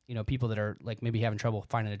for people that are like maybe having trouble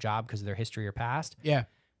finding a job because of their history or past. Yeah,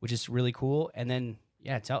 which is really cool. And then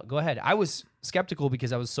go ahead. I was skeptical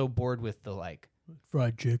because I was so bored with the like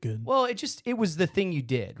fried chicken. Well, it was the thing you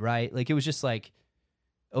did, right? Like it was just like,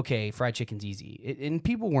 okay, fried chicken's easy, and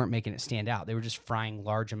people weren't making it stand out. They were just frying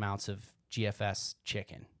large amounts of GFS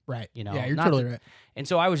chicken. Right. Yeah, you're totally right. And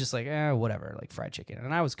so I was just like, whatever, like fried chicken.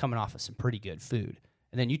 And I was coming off of some pretty good food.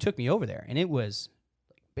 And then you took me over there, and it was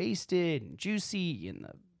like basted and juicy, and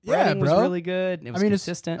the breading was really good. And it was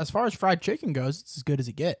consistent. As far as fried chicken goes, it's as good as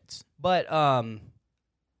it gets. But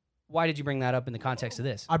why did you bring that up in the context of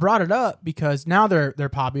this? I brought it up because now they're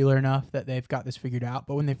popular enough that they've got this figured out.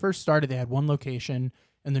 But when they first started, they had one location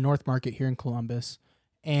in the North Market here in Columbus,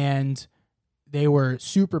 and they were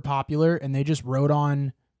super popular, and they just wrote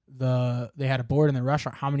on they had a board in the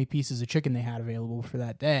restaurant how many pieces of chicken they had available for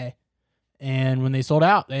that day. And when they sold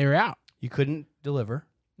out, they were out. You couldn't deliver.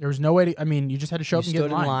 There was no way to, you just had to show up and get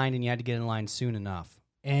in line. You stood in line, and you had to get in line soon enough.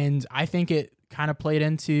 And I think it kind of played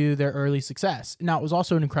into their early success. Now, it was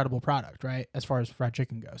also an incredible product, right, as far as fried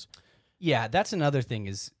chicken goes. Yeah, that's another thing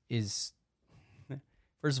is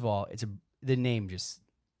first of all, the name just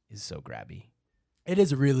is so grabby. It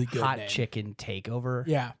is a really good Hot name. Chicken Takeover.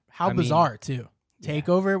 Yeah. How bizarre, too.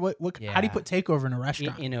 Takeover? What how do you Yeah. put takeover in a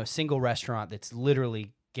restaurant? In a single restaurant that's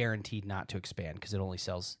literally guaranteed not to expand because it only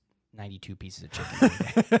sells 92 pieces of chicken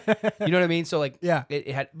every day. You know what I mean? So like, Yeah. it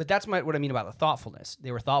had, but that's what I mean about the thoughtfulness.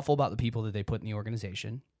 They were thoughtful about the people that they put in the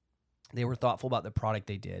organization. They were thoughtful about the product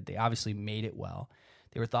they did. They obviously made it well.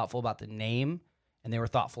 They were thoughtful about the name, and they were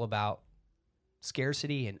thoughtful about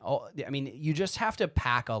scarcity and all. I mean, you just have to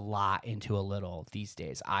pack a lot into a little these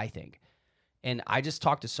days, I think. And I just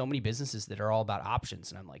talked to so many businesses that are all about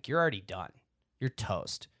options, and I'm like, you're already done. You're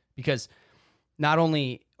toast. Because not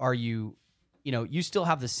only are you, you still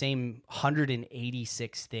have the same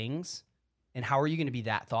 186 things, and how are you going to be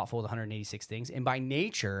that thoughtful with 186 things? And by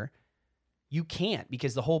nature, you can't,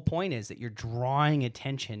 because the whole point is that you're drawing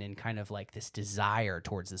attention and kind of like this desire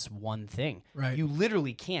towards this one thing. Right. You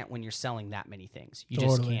literally can't when you're selling that many things. You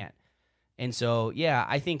just Totally. can't. And so, yeah,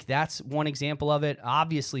 I think that's one example of it.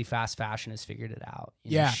 Obviously, fast fashion has figured it out.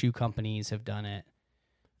 Yeah. Shoe companies have done it.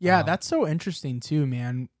 Yeah, that's so interesting too,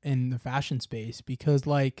 man, in the fashion space, because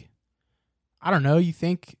like, I don't know, you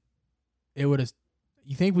think we would have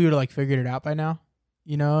like figured it out by now,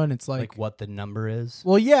 and it's Like what the number is.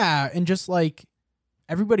 well, yeah, and just like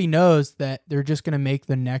everybody knows that they're just going to make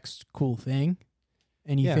the next cool thing,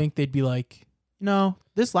 and you Yeah. think they'd be like,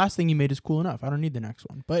 this last thing you made is cool enough. I don't need the next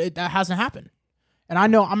one. But that hasn't happened. And I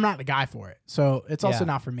know I'm not the guy for it. So it's also Yeah.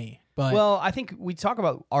 not for me. But Well, I think we talk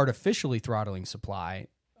about artificially throttling supply.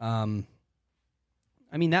 I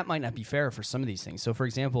mean, that might not be fair for some of these things. So, for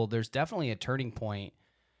example, there's definitely a turning point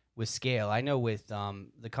with scale. I know with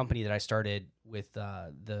the company that I started with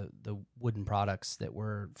the wooden products that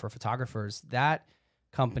were for photographers, that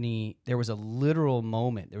company, there was a literal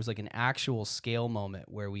moment. There was like an actual scale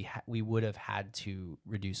moment where we would have had to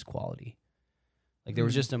reduce quality. Like there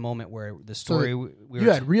was just a moment where the story we you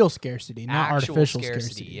had real scarcity, not actual artificial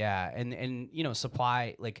scarcity. Yeah, and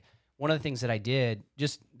supply. Like one of the things that I did,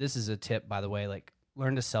 just this is a tip by the way, like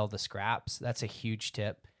learn to sell the scraps. That's a huge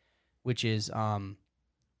tip, which is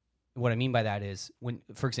what I mean by that is when,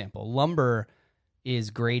 for example, lumber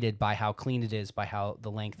is graded by how clean it is, by how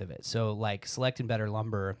the length of it. So like Select and Better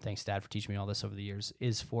Lumber, thanks Dad for teaching me all this over the years,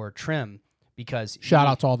 is for trim because Shout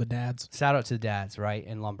out to all the dads. Shout out to the dads, right?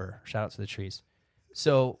 And lumber. Shout out to the trees.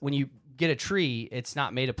 So when you get a tree, it's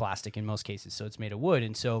not made of plastic in most cases, so it's made of wood.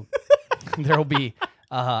 And so there'll be,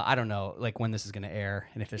 I don't know, like when this is going to air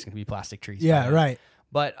and if there's going to be plastic trees. Yeah, right.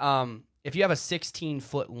 But if you have a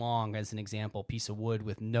 16-foot long, as an example, piece of wood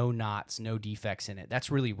with no knots, no defects in it,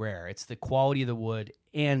 that's really rare. It's the quality of the wood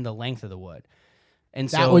and the length of the wood. And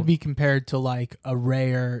That so would be compared to like a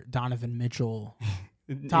rare Donovan Mitchell.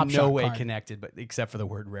 Top in no Shot way card. connected, but except for the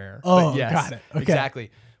word rare. Oh, But yes, got it. Okay.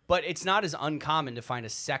 Exactly. But it's not as uncommon to find a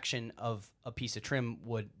section of a piece of trim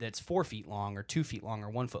wood that's 4 feet long or 2 feet long or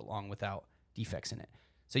 1 foot long without defects in it.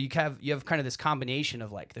 So you have kind of this combination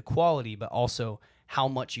of like the quality, but also how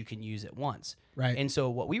much you can use at once. Right. And so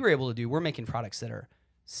what we were able to do, we're making products that are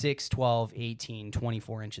 6, 12, 18,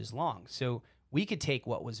 24 inches long. So we could take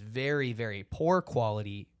what was very, very poor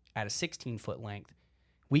quality at a 16-foot length.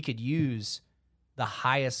 We could use the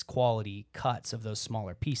highest quality cuts of those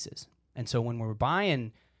smaller pieces. And so when we're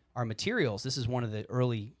buying our materials, this is one of the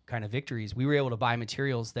early kind of victories. We were able to buy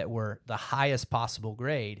materials that were the highest possible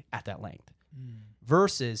grade at that length.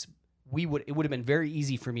 Versus it would have been very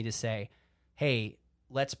easy for me to say, hey,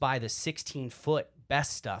 let's buy the 16-foot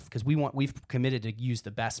best stuff because we've committed to use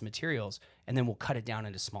the best materials, and then we'll cut it down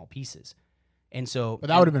into small pieces. And so, But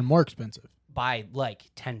that would have been more expensive. by like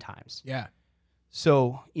 10 times. Yeah.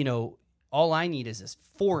 So, all I need is this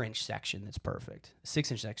 4-inch section that's perfect,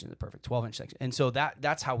 6-inch section that's perfect, 12-inch section. And so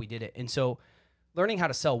that's how we did it. And so learning how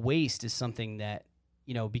to sell waste is something that,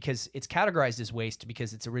 because it's categorized as waste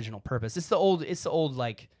because its original purpose. It's the old,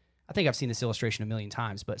 like, I think I've seen this illustration a million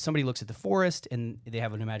times, but somebody looks at the forest and they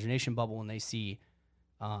have an imagination bubble and they see,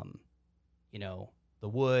 the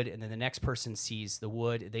wood, and then the next person sees the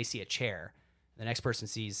wood, they see a chair. The next person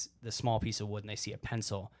sees the small piece of wood and they see a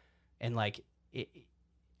pencil. And like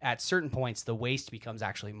at certain points, the waste becomes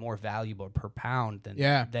actually more valuable per pound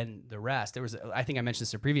than the rest. There was, I think I mentioned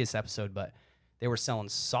this in a previous episode, but they were selling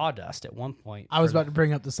sawdust at one point. I was about to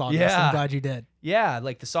bring up the sawdust. Yeah. I'm glad you did. Yeah,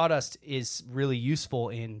 like the sawdust is really useful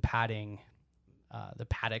in padding the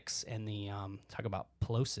paddocks and the talk about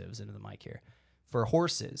plosives into the mic here for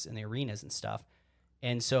horses and the arenas and stuff.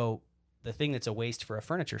 And so the thing that's a waste for a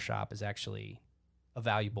furniture shop is actually a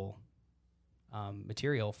valuable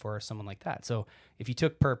material for someone like that. So if you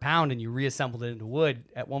took per pound and you reassembled it into wood,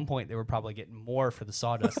 at one point they were probably getting more for the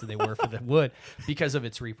sawdust than they were for the wood because of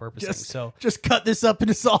its repurposing. Just cut this up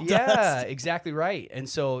into sawdust. Yeah, exactly right. And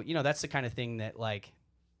so, that's the kind of thing that like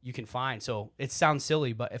you can find. So it sounds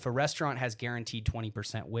silly, but if a restaurant has guaranteed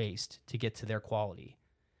 20% waste to get to their quality,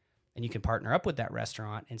 and you can partner up with that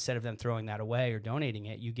restaurant, instead of them throwing that away or donating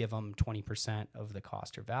it, you give them 20% of the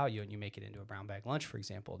cost or value, and you make it into a brown bag lunch, for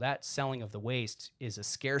example. That selling of the waste is a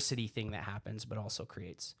scarcity thing that happens, but also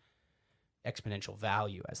creates exponential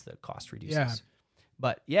value as the cost reduces. Yeah.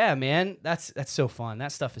 But yeah, man, that's so fun.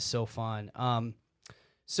 That stuff is so fun.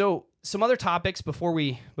 So some other topics before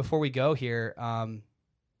we go here,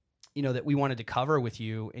 that we wanted to cover with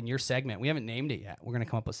you in your segment. We haven't named it yet. We're going to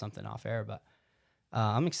come up with something off air, but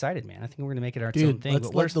I'm excited, man. I think we're going to make it our own thing.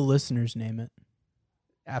 Let's let the listeners name it.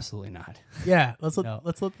 Absolutely not. Yeah, let's let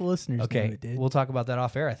the listeners name it, dude. We'll talk about that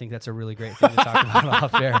off air. I think that's a really great thing to talk about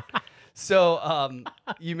off air. So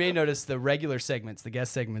you may notice the regular segments, the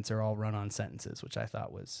guest segments, are all run-on sentences, which I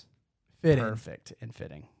thought was perfect and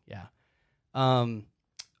fitting. Yeah.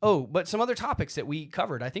 But some other topics that we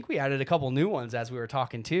covered. I think we added a couple new ones as we were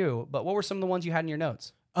talking too. But what were some of the ones you had in your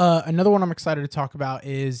notes? Another one I'm excited to talk about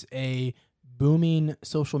is a booming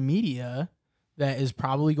social media that is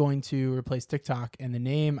probably going to replace TikTok. And the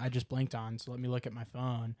name I just blanked on, so let me look at my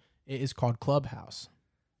phone. It is called Clubhouse.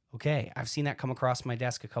 Okay, I've seen that come across my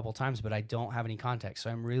desk a couple times, but I don't have any context. So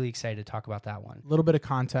I'm really excited to talk about that one. A little bit of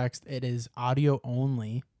context. It is audio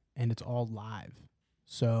only, and it's all live.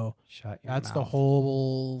 So that's the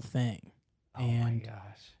whole thing. Oh my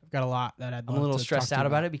gosh. I've got a lot that I'd love to I'm a little talk stressed to you out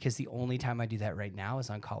about it because the only time I do that right now is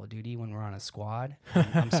on Call of Duty when we're on a squad.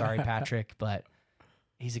 I'm sorry, Patrick, but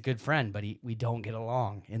he's a good friend, but we don't get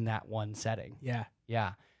along in that one setting. Yeah.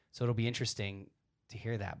 Yeah. So it'll be interesting to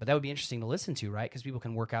hear that. But that would be interesting to listen to, right? Because people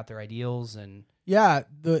can work out their ideals and... Yeah,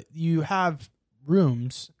 you have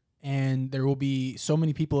rooms, and there will be so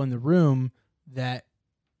many people in the room that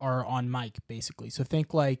are on mic, basically. So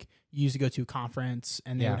think like you used to go to a conference,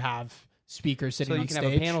 and they would have speakers sitting on stage. So you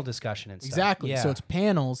can have a panel discussion and stuff. Exactly. Yeah. So it's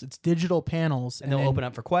panels. It's digital panels. And they'll open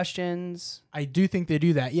up for questions. I do think they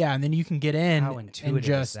do that, yeah. And then you can get in and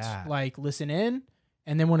just like listen in.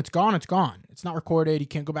 And then when it's gone, it's gone. It's not recorded. You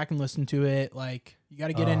can't go back and listen to it. Like, you got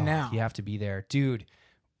to get in now. You have to be there. Dude,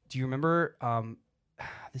 do you remember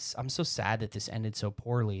this? I'm so sad that this ended so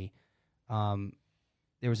poorly.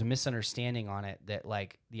 There was a misunderstanding on it that,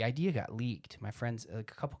 like, the idea got leaked. My friends,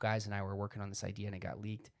 like, a couple guys and I were working on this idea, and it got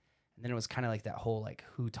leaked. And then it was kind of like that whole, like,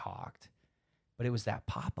 who talked. But it was that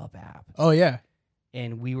pop-up app. Oh, yeah.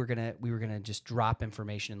 And we were gonna just drop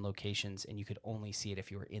information in locations, and you could only see it if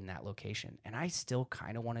you were in that location. And I still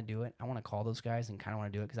kind of want to do it. I want to call those guys and kind of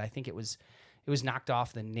want to do it because I think it was knocked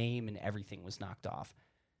off. The name and everything was knocked off.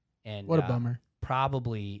 And what a bummer.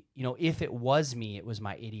 Probably, if it was me, it was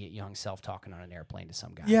my idiot young self talking on an airplane to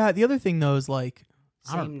some guy. Yeah. The other thing though is like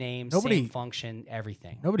same name, same function,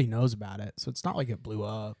 everything. Nobody knows about it, so it's not like it blew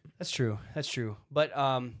up. That's true. But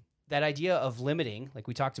that idea of limiting, like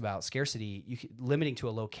we talked about, scarcity, limiting to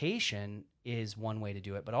a location is one way to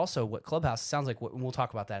do it. But also what Clubhouse sounds like, and we'll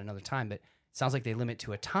talk about that another time, but it sounds like they limit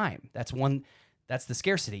to a time. That's the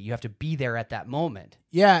scarcity. You have to be there at that moment.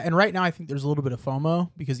 Yeah, and right now I think there's a little bit of FOMO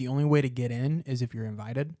because the only way to get in is if you're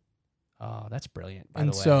invited. Oh, that's brilliant, by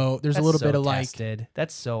and the way. So there's a little bit of tested.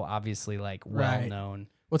 That's so obviously like well known.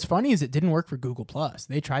 What's funny is it didn't work for Google+.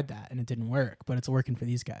 They tried that and it didn't work, but it's working for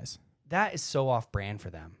these guys. That is so off brand for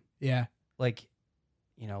them. Yeah. Like,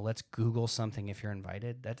 let's Google something if you're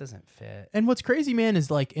invited. That doesn't fit. And what's crazy, man,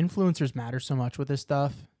 is like influencers matter so much with this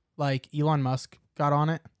stuff. Like Elon Musk got on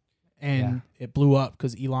it and it blew up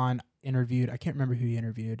because Elon interviewed, I can't remember who he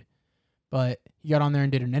interviewed, but he got on there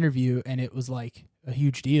and did an interview and it was like a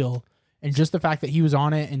huge deal. And just the fact that he was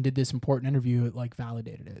on it and did this important interview, it like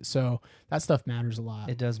validated it. So that stuff matters a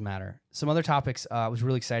lot. It does matter. Some other topics, I was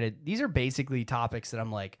really excited. These are basically topics that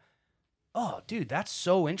I'm like, oh, dude, that's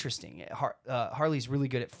so interesting. Harley's really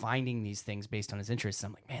good at finding these things based on his interests.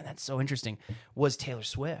 I'm like, man, that's so interesting. Was Taylor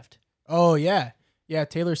Swift. Oh, yeah. Yeah,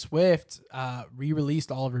 Taylor Swift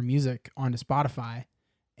re-released all of her music onto Spotify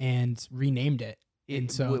and renamed it. And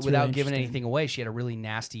so without really giving anything away, she had a really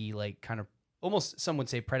nasty, like, kind of almost, some would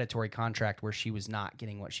say, predatory contract where she was not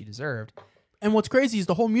getting what she deserved. And what's crazy is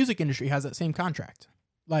the whole music industry has that same contract.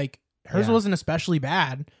 Like, hers wasn't especially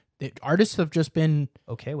bad. The artists have just been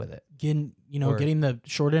okay with it, getting the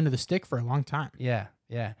short end of the stick for a long time. Yeah,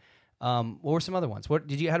 yeah. What were some other ones? What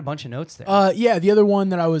did you had a bunch of notes there? Yeah, the other one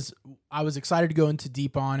that I was excited to go into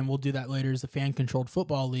deep on, and we'll do that later, is the fan-controlled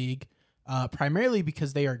football league. Primarily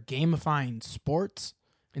because they are gamifying sports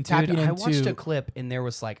and tapping into. I watched a clip and there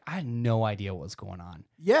was like, I had no idea what was going on.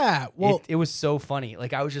 Yeah, well, it was so funny.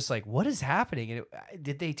 Like I was just like, what is happening? And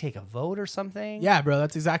did they take a vote or something? Yeah, bro,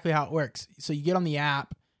 that's exactly how it works. So you get on the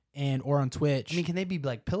app or on Twitch. I mean, can they be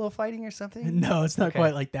like pillow fighting or something? No, it's not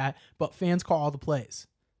quite like that. But fans call all the plays.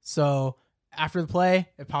 So after the play,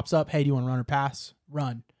 it pops up. Hey, do you want to run or pass?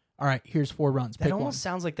 Run. All right, here's 4 runs. That Pick almost one.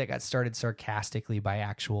 sounds like that got started sarcastically by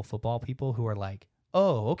actual football people who are like,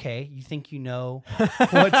 oh, okay, you think you know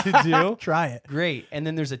what to do? Try it. Great. And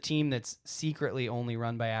then there's a team that's secretly only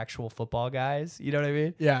run by actual football guys. You know what I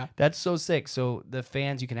mean? Yeah. That's so sick. So the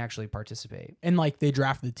fans, you can actually participate. And like they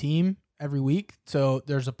draft the team every week. So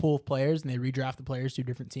there's a pool of players and they redraft the players to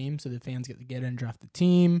different teams. So the fans get to get in and draft the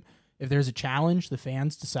team. If there's a challenge, the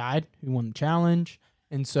fans decide who won the challenge.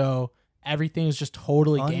 And so everything is just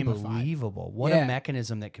totally gamified. Unbelievable. What Yeah. a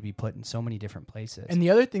mechanism that could be put in so many different places. And the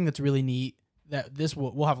other thing that's really neat that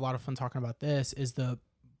we'll have a lot of fun talking about this is the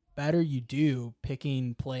better you do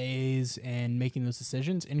picking plays and making those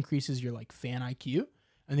decisions increases your like fan IQ,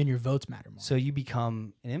 and then your votes matter more. so you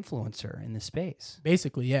become an influencer in the space.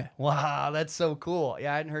 Basically, yeah. Wow, that's so cool.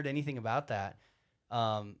 Yeah, I hadn't heard anything about that.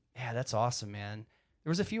 Yeah, that's awesome, man.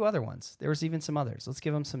 There was a few other ones. There was even some others. Let's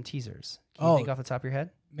give them some teasers. Can you think off the top of your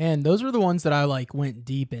head? Man, those were the ones that I like went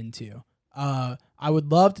deep into. I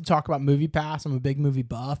would love to talk about Movie Pass. I'm a big movie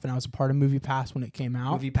buff, and I was a part of Movie Pass when it came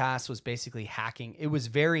out. Movie Pass was basically hacking. It was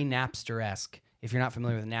very Napster-esque. If you're not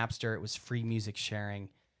familiar with Napster, it was free music sharing.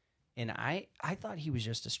 And I thought he was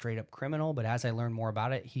just a straight-up criminal, but as I learned more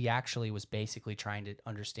about it, he actually was basically trying to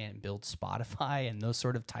understand and build Spotify and those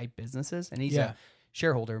sort of type businesses. And he's a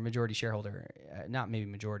shareholder, majority shareholder, not maybe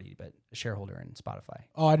majority, but a shareholder in Spotify.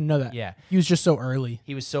 Oh, I didn't know that. Yeah. He was just so early.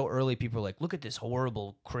 He was so early, people were like, look at this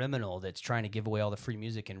horrible criminal that's trying to give away all the free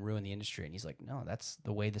music and ruin the industry. And he's like, no, that's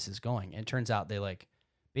the way this is going. And it turns out they like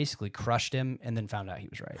basically crushed him and then found out he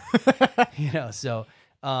was right. So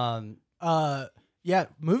yeah,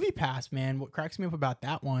 Movie Pass, man. What cracks me up about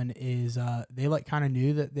that one is they like kind of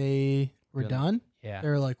knew that they were done. Yeah. They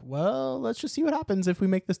were like, well, let's just see what happens if we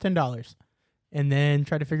make this $10 and then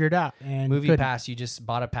try to figure it out. And Movie couldn't. Pass, you just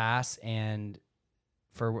bought a pass and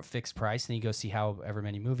for a fixed price, and you go see however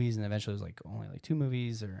many movies, and eventually it was like only like 2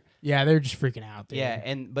 movies or Yeah, they're just freaking out. Dude.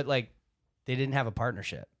 yeah, but like they didn't have a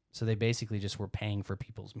partnership. So they basically just were paying for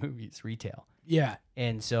people's movies retail. Yeah.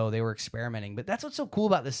 And so they were experimenting. But that's what's so cool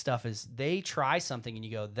about this stuff is they try something and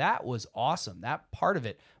you go, that was awesome. That part of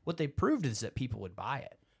it, what they proved is that people would buy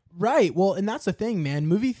it. Right. Well, and that's the thing, man.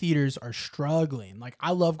 Movie theaters are struggling. Like,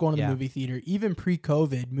 I love going to the movie theater. Even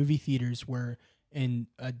pre-COVID, movie theaters were in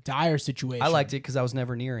a dire situation. I liked it because I was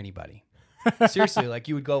never near anybody. Seriously, like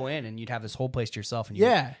you would go in and you'd have this whole place to yourself. And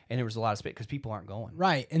and there was a lot of space because people aren't going.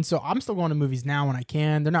 Right. And so I'm still going to movies now when I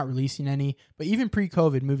can. They're not releasing any. But even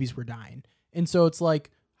pre-COVID, movies were dying. And so it's like,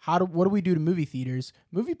 what do we do to movie theaters?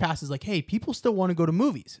 Movie Pass is like, hey, people still want to go to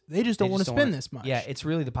movies. They just don't want to spend this much. Yeah, it's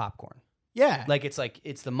really the popcorn. Yeah.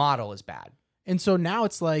 It's the model is bad. And so now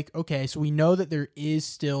it's like, okay, so we know that there is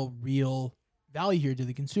still real value here to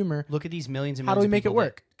the consumer. Look at these millions and How do millions we of make it people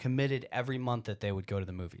work? that committed every month that they would go to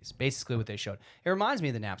the movies. Basically what they showed. It reminds me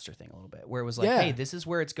of the Napster thing a little bit, where it was like, hey, this is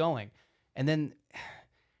where it's going. And then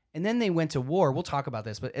they went to war. We'll talk about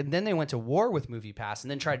this, and then they went to war with Movie Pass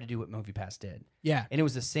and then tried to do what Movie Pass did. Yeah. And it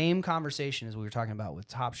was the same conversation as we were talking about with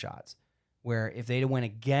Top Shots, where if they'd have went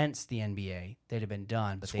against the NBA, they'd have been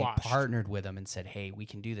done. But Squashed. they partnered with them and said, hey, we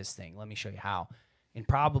can do this thing. Let me show you how. And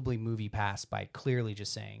probably Movie Pass by clearly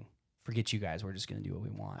just saying, forget you guys, we're just going to do what we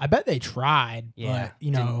want. I bet they tried, Yeah, but, you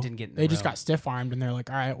know, didn't get in the they just row. got stiff-armed and they're like,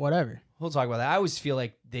 all right, whatever. We'll talk about that. I always feel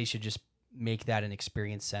like they should just make that an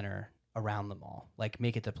experience center around the mall. Like,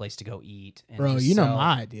 make it the place to go eat. And Bro, just you know sell-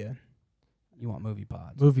 my idea. You want movie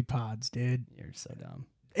pods. Movie pods, dude. You're so dumb.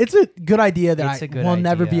 It's a good idea that It's a I good will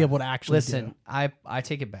never be idea. able to actually Listen, do. I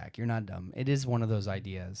take it back. You're not dumb. It is one of those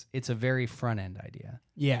ideas. It's a very front-end idea,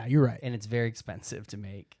 Yeah, you're right. and it's very expensive to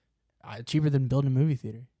make. Cheaper than building a movie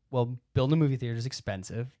theater. Well, building a movie theater is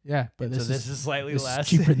expensive. Yeah, but So this is slightly this less.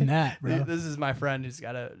 is cheaper than that, bro. This is my friend who's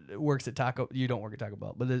works at Taco. You don't work at Taco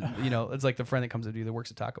Bell, but it's like the friend that comes to you that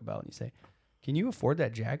works at Taco Bell, and you say, "Can you afford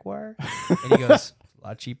that Jaguar?" And he goes, "A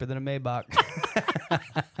lot cheaper than a Maybach."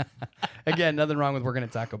 Again, nothing wrong with working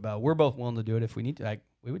at Taco Bell. We're both willing to do it if we need to. Like,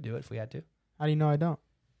 we would do it if we had to. How do you know I don't?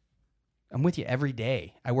 I'm with you every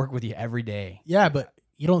day. I work with you every day. Yeah, but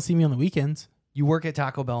you don't see me on the weekends. You work at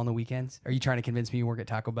Taco Bell on the weekends? Are you trying to convince me you work at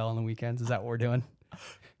Taco Bell on the weekends? Is that what we're doing?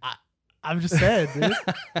 I'm just saying, dude.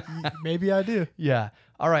 Maybe I do. Yeah.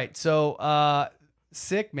 All right. So,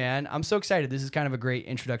 sick, man. I'm so excited. This is kind of a great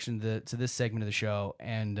introduction to this segment of the show.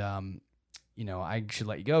 And, I should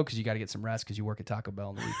let you go because you got to get some rest because you work at Taco Bell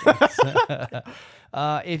on the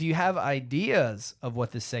weekends. If you have ideas of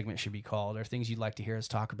what this segment should be called or things you'd like to hear us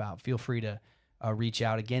talk about, feel free to reach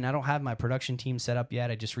out. Again, I don't have my production team set up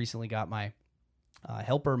yet. I just recently got my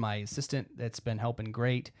helper, my assistant that's been helping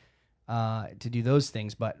great. to do those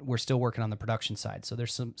things, but we're still working on the production side. So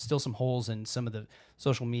there's still some holes in some of the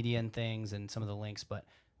social media and things and some of the links, but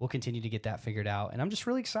we'll continue to get that figured out. And I'm just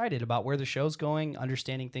really excited about where the show's going,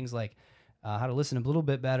 understanding things like how to listen a little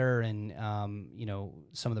bit better, and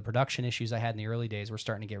some of the production issues I had in the early days we're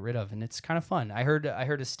starting to get rid of, and it's kind of fun. I heard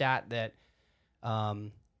a stat that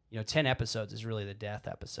 10 episodes is really the death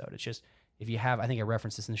episode. It's just, if you have, I think I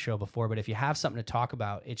referenced this in the show before, but if you have something to talk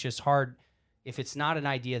about, it's just hard. If it's not an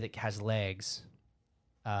idea that has legs,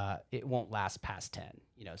 it won't last past 10,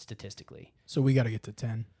 statistically. So we got to get to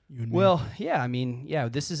 10. You and me. Well, yeah,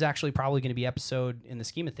 this is actually probably going to be episode, in the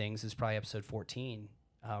scheme of things, is probably episode 14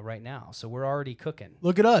 right now. So we're already cooking.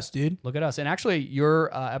 Look at us, dude. Look at us. And actually,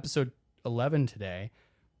 your episode 11 today,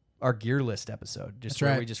 our gear list episode, just That's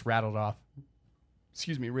where right. we just rattled off,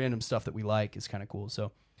 random stuff that we like, is kind of cool.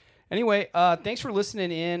 So anyway, thanks for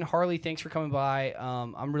listening in. Harley, thanks for coming by.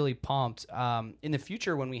 I'm really pumped. In the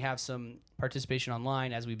future, when we have some participation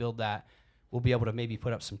online, as we build that, we'll be able to maybe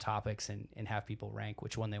put up some topics and have people rank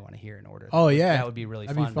which one they want to hear in order. Oh, yeah. That would be really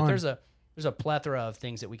That'd fun. be fun. But there's a plethora of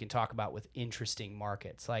things that we can talk about with interesting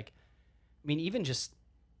markets. Like, I mean, even just,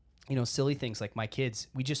 silly things like my kids,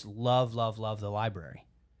 we just love the library.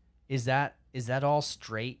 Is that all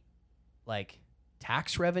straight, like,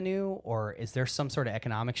 tax revenue, or is there some sort of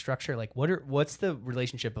economic structure? Like, what's the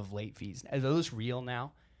relationship of late fees? Are those real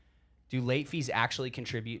now? Do late fees actually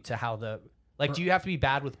contribute to how do you have to be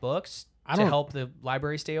bad with books to help the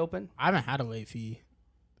library stay open? I haven't had a late fee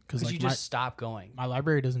Because you just stop going. my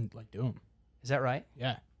library doesn't do them. Is that right?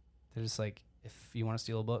 Yeah. They're just like, if you want to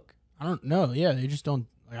steal a book, I don't know. Yeah, they just don't.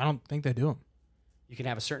 I don't think they do them. you can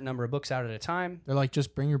have a certain number of books out at a time. They're like,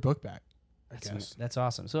 just bring your book back. I guess. That's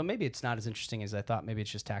awesome. So maybe it's not as interesting as I thought. Maybe it's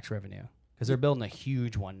just tax revenue, because they're building a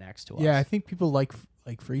huge one next to us. Yeah, I think people like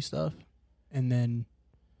free stuff, and then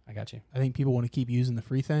I got you. I think people want to keep using the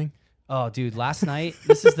free thing. Oh, dude! Last night,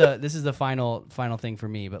 this is the final thing for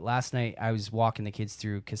me. But last night, I was walking the kids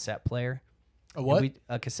through cassette player. A what?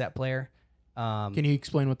 A cassette player. Can you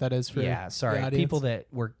explain what that is for? Yeah, the sorry. audience? People that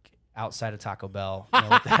work outside of Taco Bell know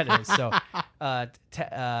what that is. So,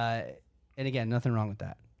 and again, nothing wrong with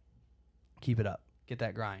that. Keep it up. Get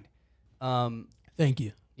that grind. Thank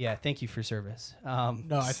you. Yeah, thank you for service.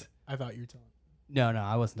 No, I thought you were telling. No,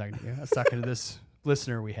 I wasn't talking to you. I was talking to this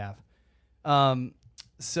listener we have.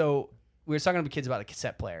 So we were talking to the kids about the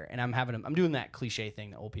cassette player, and I'm doing that cliche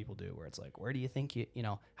thing that old people do, where it's like, where do you think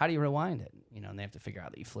how do you rewind it? And they have to figure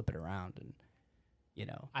out that you flip it around, and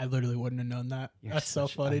I literally wouldn't have known that. That's so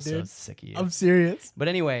funny, I'm dude. so sick of you. I'm serious. But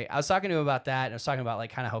anyway, I was talking to him about that, and I was talking about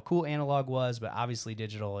like kind of how cool analog was, but obviously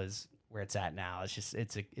digital is where it's at now. It's just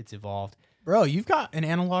it's evolved. Bro, you've got an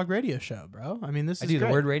analog radio show, bro. I mean, this I is do. great.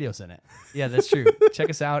 The word radio's in it. Yeah, that's true. Check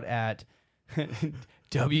us out at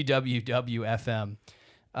www.fm.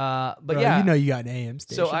 But Bro, yeah, you got an AM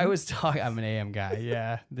station. so I was talking. I'm an AM guy.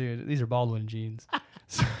 Yeah, dude, these are Baldwin jeans.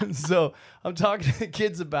 So I'm talking to the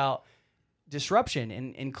kids about disruption,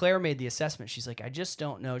 and Claire made the assessment. She's like, I just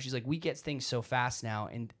don't know. She's like, we get things so fast now,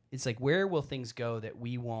 and it's like, where will things go that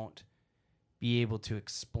we won't be able to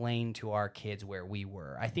explain to our kids where we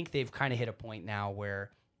were? I think they've kind of hit a point now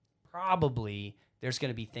where probably there's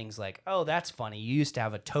going to be things like, oh, that's funny. You used to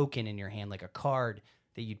have a token in your hand, like a card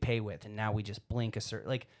that you'd pay with, and now we just blink a certain,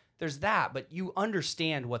 like, there's that, but you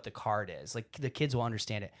understand what the card is. Like, the kids will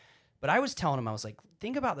understand it. But I was telling them, I was like,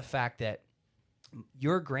 think about the fact that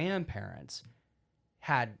your grandparents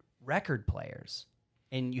had record players,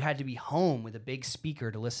 and you had to be home with a big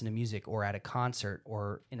speaker to listen to music, or at a concert,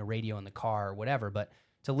 or in a radio in the car, or whatever, but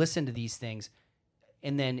to listen to these things.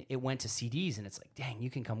 And then it went to CDs, and it's like, dang, you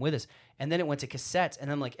can come with us. And then it went to cassettes,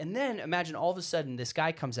 and I'm like, and then imagine all of a sudden this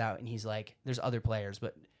guy comes out, and he's like, there's other players,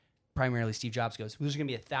 but primarily Steve Jobs goes, there's going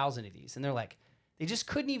to be 1,000 of these. And they're like, they just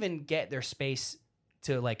couldn't even get their space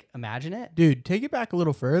to like imagine it. Dude, take it back a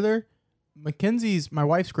little further. My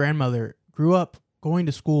wife's grandmother, grew up going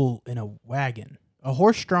to school in a wagon, a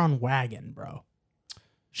horse-drawn wagon, bro.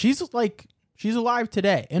 She's alive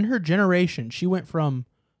today. In her generation, she went from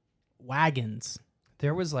wagons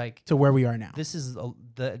There was like, to where we are now.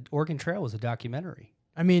 the Oregon Trail was a documentary.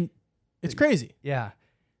 I mean, it's crazy. Yeah.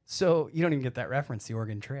 So you don't even get that reference, the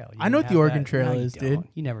Oregon Trail. You I know didn't what the have Oregon that. Trail No, you is, dude. don't.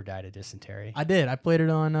 You never died of dysentery I did. I played it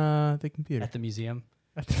on the computer. at the museum.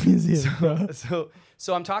 At the museum, bro.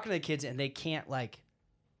 So I'm talking to the kids, and they can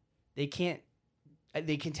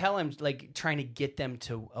tell I'm like trying to get them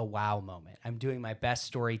to a wow moment. I'm doing my best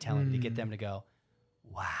storytelling to get them to go,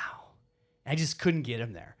 wow. I just couldn't get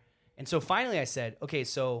them there. And so finally I said, okay,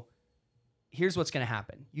 so here's what's going to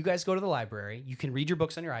happen. You guys go to the library. You can read your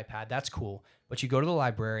books on your iPad. That's cool. But you go to the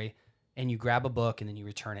library. and you grab a book and then you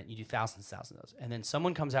return it and you do thousands of those. And then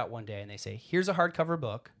someone comes out one day and they say, here's a hardcover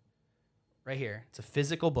book right here. It's a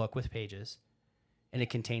physical book with pages, and it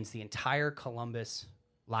contains the entire Columbus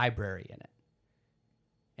library in it.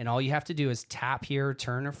 And all you have to do is tap here,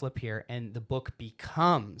 turn or flip here, and the book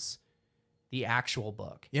becomes the actual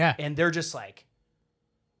book. Yeah. And they're just like,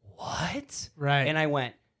 what? Right. And I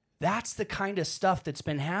went, that's the kind of stuff that's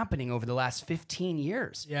been happening over the last 15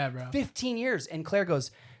 years. Yeah, bro. 15 years. And Claire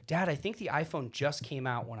goes, Dad, I think the iPhone just came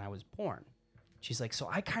out when I was born. She's like, so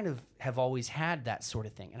I kind of have always had that sort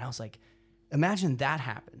of thing. And I was like, imagine that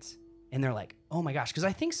happens. And they're like, oh my gosh. Because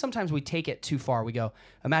I think sometimes we take it too far. We go,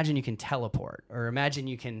 imagine you can teleport, or imagine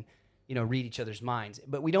you can, read each other's minds.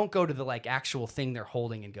 But we don't go to the like actual thing they're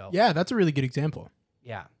holding and go, Yeah, that's a really good example.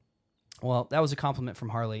 yeah. Well, that was a compliment from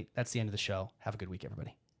Harley. That's the end of the show. Have a good week,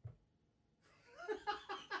 everybody.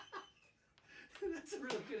 That's a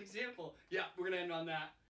really good example. Yeah, we're going to end on that.